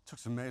took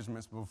some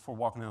measurements, but before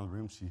walking out of the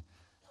room, she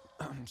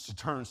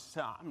turned, she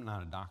said, "I'm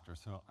not a doctor,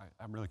 so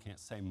I really can't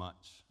say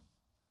much."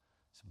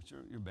 She said,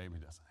 "But your baby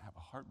doesn't have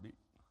a heartbeat."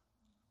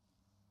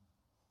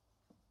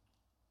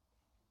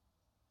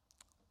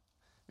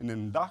 And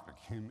then the doctor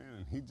came in,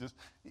 and he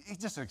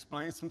just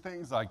explained some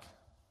things, like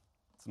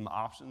some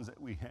options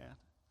that we had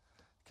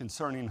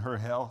concerning her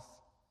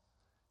health.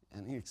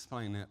 And he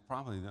explained that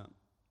probably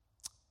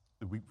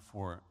the week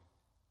before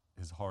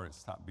his heart had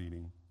stopped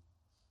beating.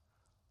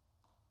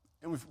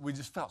 And we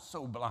just felt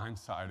so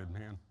blindsided,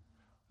 man.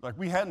 Like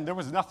there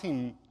was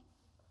nothing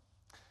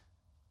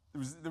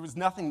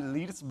to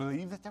lead us to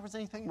believe that there was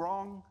anything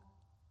wrong.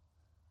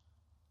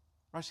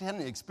 Right? She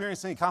hadn't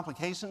experienced any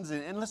complications.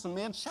 And listen,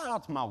 man, shout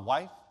out to my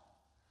wife.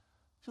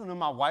 If you don't know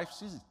my wife,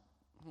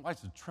 my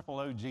wife's a triple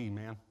OG,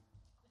 man.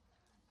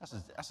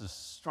 That's the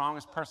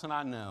strongest person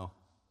I know.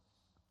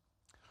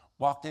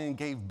 Walked in and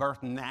gave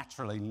birth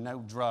naturally, no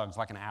drugs,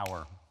 like an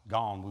hour.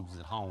 Gone, we was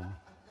at home.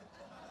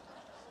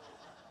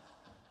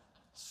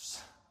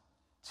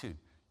 Dude,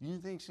 you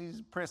think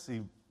she's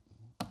prissy?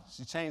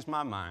 She changed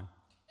my mind.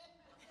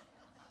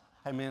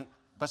 Hey, man,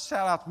 but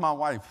shout out to my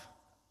wife.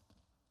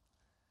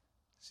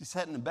 She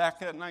sat in the back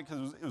that night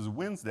because it was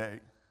Wednesday.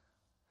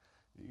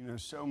 You know, the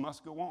show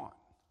must go on.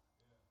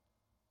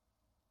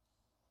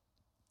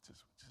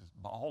 Just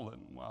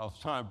bawling while I was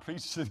trying to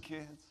preach to the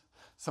kids.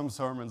 Some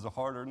sermons are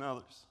harder than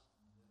others.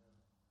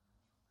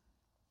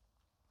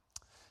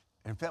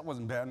 And if that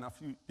wasn't bad enough,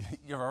 you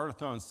ever heard of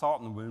throwing salt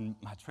in the wound?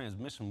 My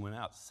transmission went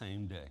out the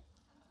same day.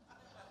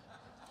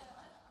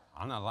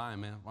 I'm not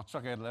lying, man. My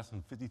truck had less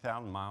than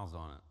 50,000 miles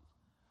on it.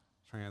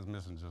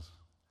 Transmission just,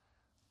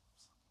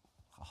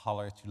 I'll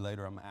holler at you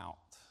later, I'm out.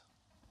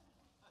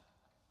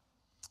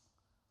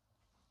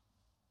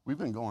 We've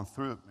been going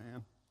through it,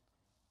 man.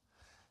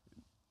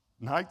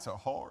 Nights are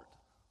hard.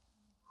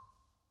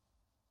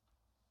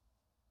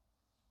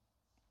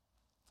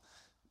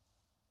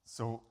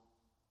 So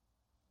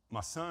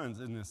my son's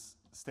in this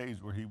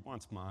stage where he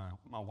wants my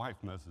wife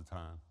most of the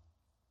time.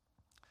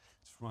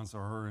 Just runs to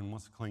her and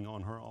wants to cling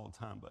on her all the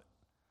time, but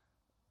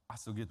I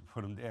still get to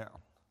put him down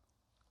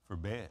for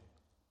bed.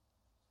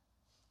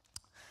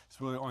 It's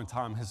really the only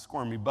time his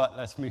squirmy butt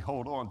lets me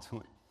hold on to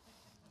him.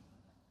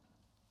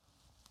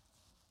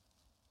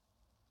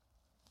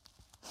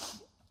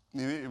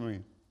 We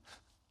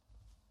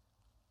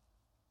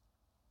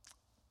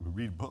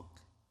read a book.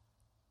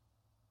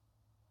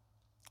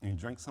 And you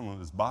drink some of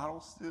his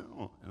bottles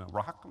still, and I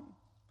rock him.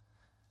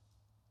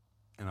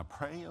 And I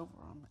pray over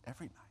him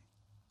every night.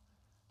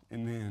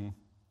 And then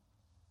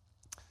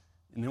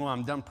when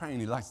I'm done praying,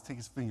 he likes to take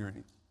his finger and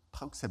he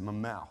pokes at my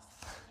mouth.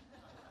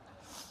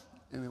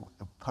 And he'll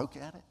poke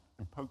at it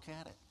and poke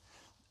at it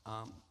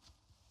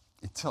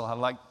until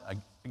I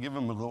give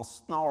him a little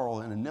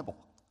snarl and a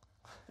nibble.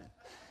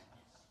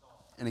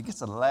 And he gets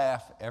a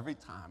laugh every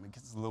time. He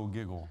gets a little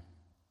giggle.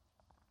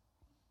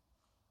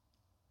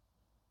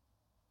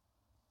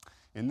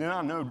 And then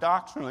I know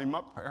doctrinally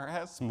my prayer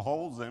has some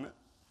holes in it.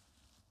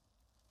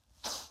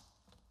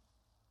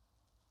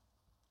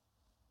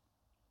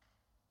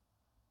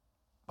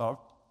 But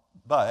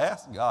I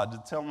ask God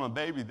to tell my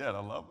baby that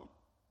I love him.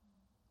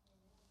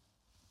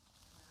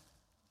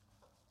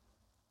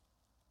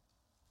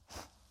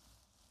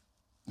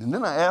 And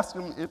then I ask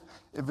him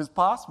if it's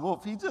possible,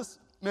 if he just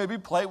maybe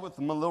play with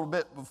him a little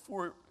bit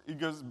before he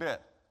goes to bed.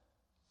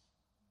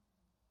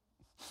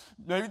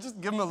 Maybe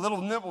just give him a little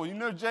nibble. You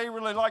know, Jay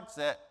really likes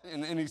that.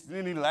 And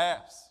then he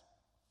laughs.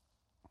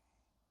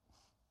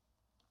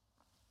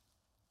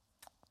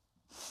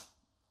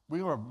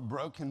 We are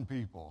broken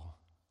people.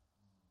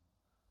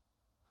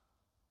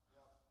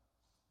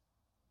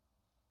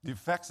 The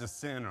effects of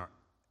sin are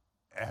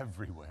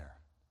everywhere.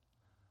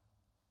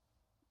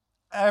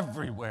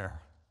 Everywhere.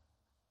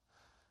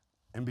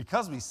 And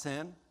because we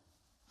sin,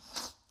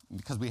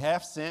 because we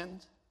have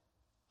sinned,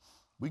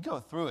 we go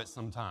through it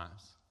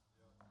sometimes.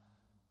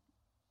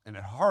 And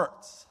it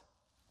hurts.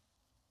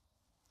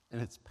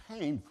 And it's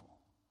painful.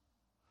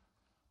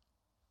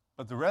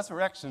 But the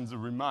resurrection's a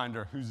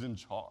reminder who's in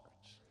charge.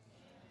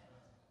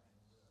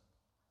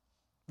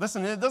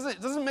 Listen, it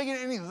doesn't make it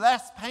any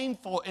less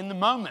painful in the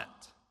moment.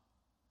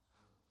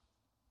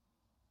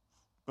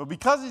 But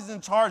because he's in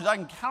charge, I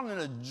can count it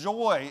a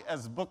joy,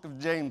 as the book of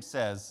James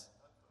says,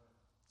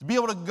 to be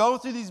able to go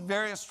through these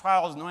various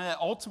trials, knowing that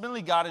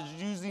ultimately God is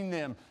using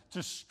them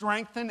to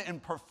strengthen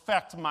and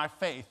perfect my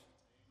faith.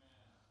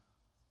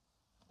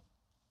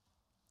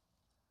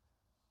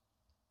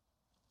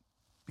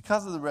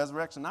 Because of the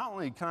resurrection, not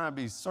only can I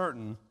be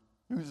certain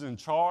who's in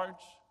charge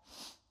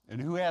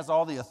and who has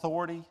all the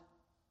authority,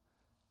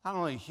 not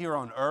only here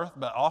on earth,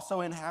 but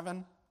also in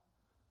heaven,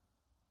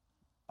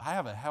 I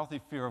have a healthy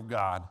fear of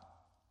God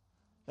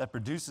that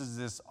produces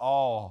this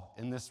awe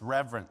and this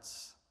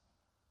reverence.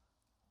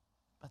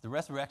 But the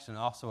resurrection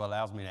also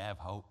allows me to have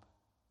hope.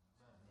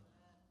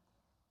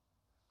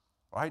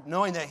 Right?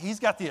 Knowing that he's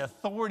got the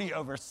authority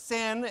over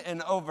sin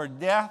and over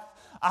death,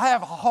 I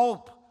have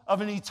hope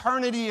of an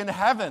eternity in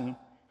heaven.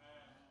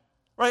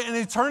 Right? An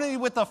eternity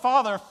with the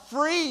Father,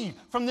 free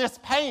from this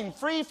pain,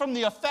 free from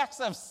the effects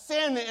of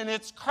sin and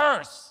its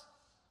curse.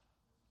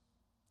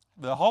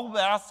 The hope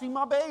that I see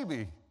my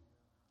baby.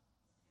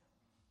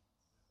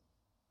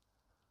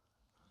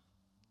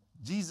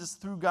 Jesus,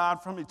 through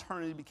God from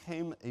eternity,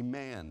 became a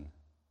man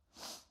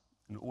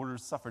in order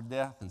to suffer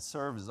death and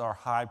serve as our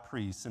high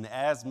priest. And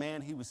as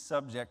man, he was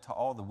subject to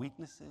all the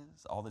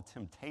weaknesses, all the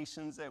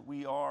temptations that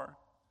we are,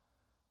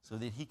 so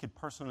that he could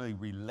personally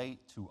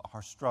relate to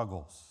our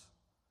struggles.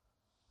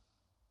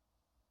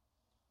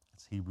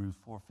 It's Hebrews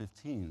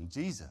 4:15.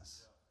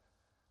 Jesus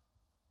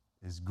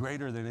is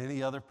greater than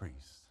any other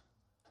priest.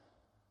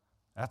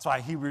 That's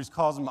why Hebrews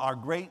calls him our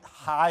great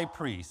high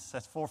priest.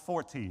 That's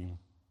 4:14.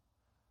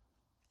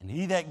 And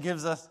he that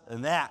gives us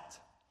that,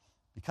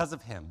 because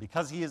of him,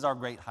 because he is our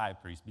great high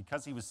priest,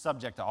 because he was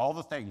subject to all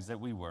the things that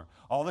we were,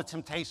 all the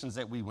temptations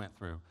that we went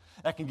through,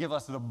 that can give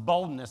us the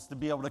boldness to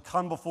be able to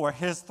come before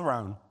his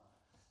throne,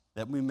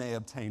 that we may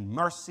obtain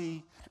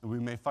mercy and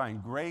we may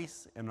find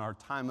grace in our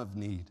time of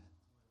need.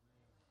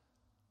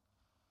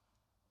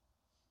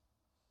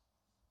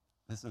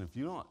 Listen, if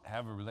you don't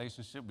have a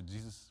relationship with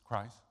Jesus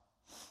Christ,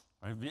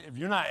 right, if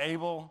you're not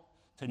able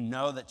to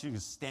know that you can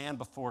stand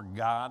before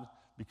God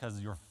because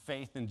of your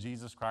faith in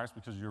Jesus Christ,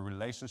 because of your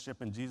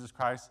relationship in Jesus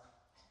Christ,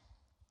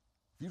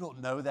 if you don't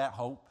know that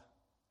hope,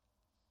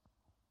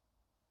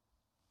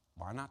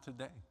 why not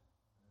today?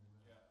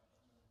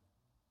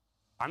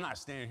 I'm not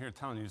standing here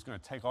telling you it's going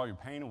to take all your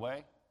pain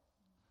away.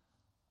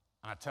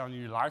 I'm not telling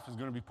you your life is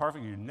going to be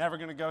perfect. You're never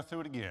going to go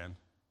through it again.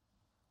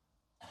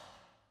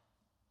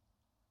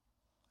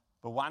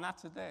 But why not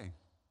today?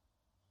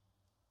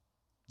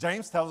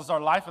 James tells us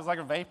our life is like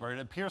a vapor. It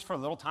appears for a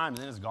little time and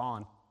then it's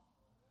gone.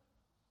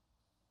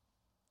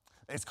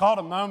 It's called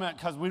a moment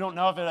because we don't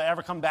know if it'll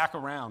ever come back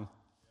around.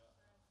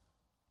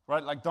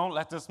 Right? Like, don't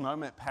let this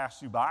moment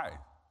pass you by. If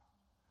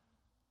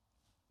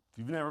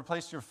you've never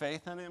placed your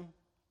faith in him,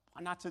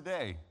 why not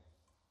today?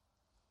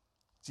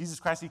 Jesus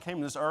Christ, he came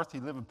to this earth. He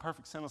lived a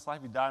perfect sinless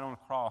life. He died on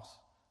a cross.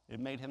 It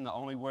made him the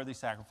only worthy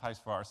sacrifice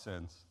for our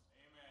sins.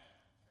 Amen.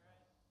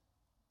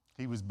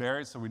 He was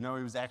buried, so we know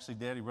he was actually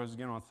dead. He rose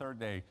again on the third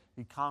day.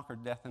 He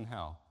conquered death and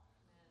hell.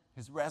 Amen.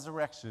 His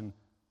resurrection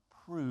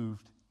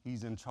proved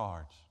he's in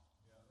charge.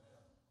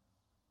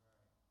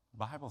 The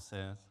Bible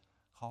says,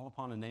 call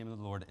upon the name of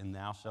the Lord and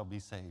thou shalt be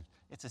saved.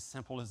 It's as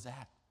simple as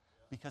that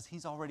because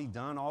he's already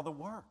done all the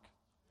work.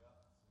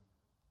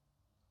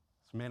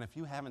 So man, if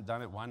you haven't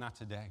done it, why not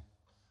today?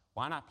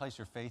 Why not place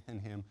your faith in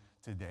him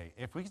today?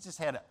 If we could just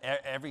have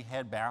every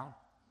head bowed,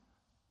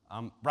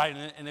 right,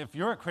 and if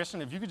you're a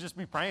Christian, if you could just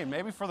be praying,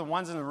 maybe for the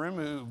ones in the room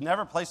who've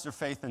never placed their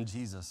faith in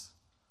Jesus.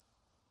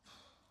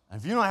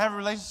 And if you don't have a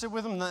relationship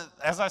with him,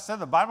 as I said,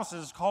 the Bible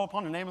says, call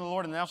upon the name of the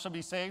Lord and thou shalt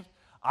be saved.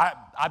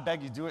 I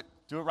beg you, do it.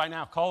 Do it right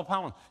now. Call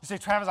upon him. You say,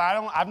 Travis,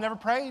 I've never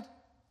prayed.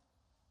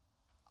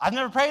 I've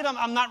never prayed.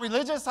 I'm not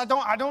religious. I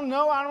don't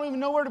know. I don't even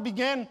know where to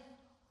begin.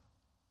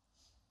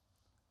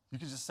 You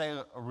can just say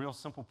a real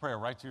simple prayer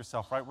right to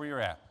yourself, right where you're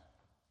at.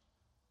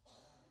 You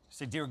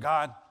say, dear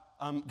God,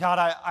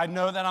 God, I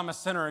know that I'm a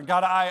sinner, and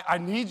God, I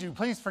need you.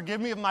 Please forgive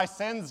me of my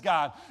sins,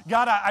 God.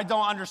 God, I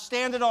don't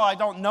understand it all. I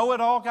don't know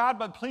it all, God,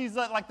 but please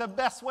let, like the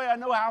best way I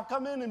know how,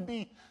 come in and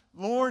be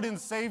Lord and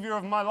Savior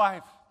of my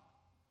life.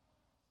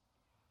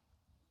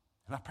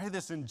 And I pray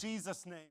this in Jesus' name.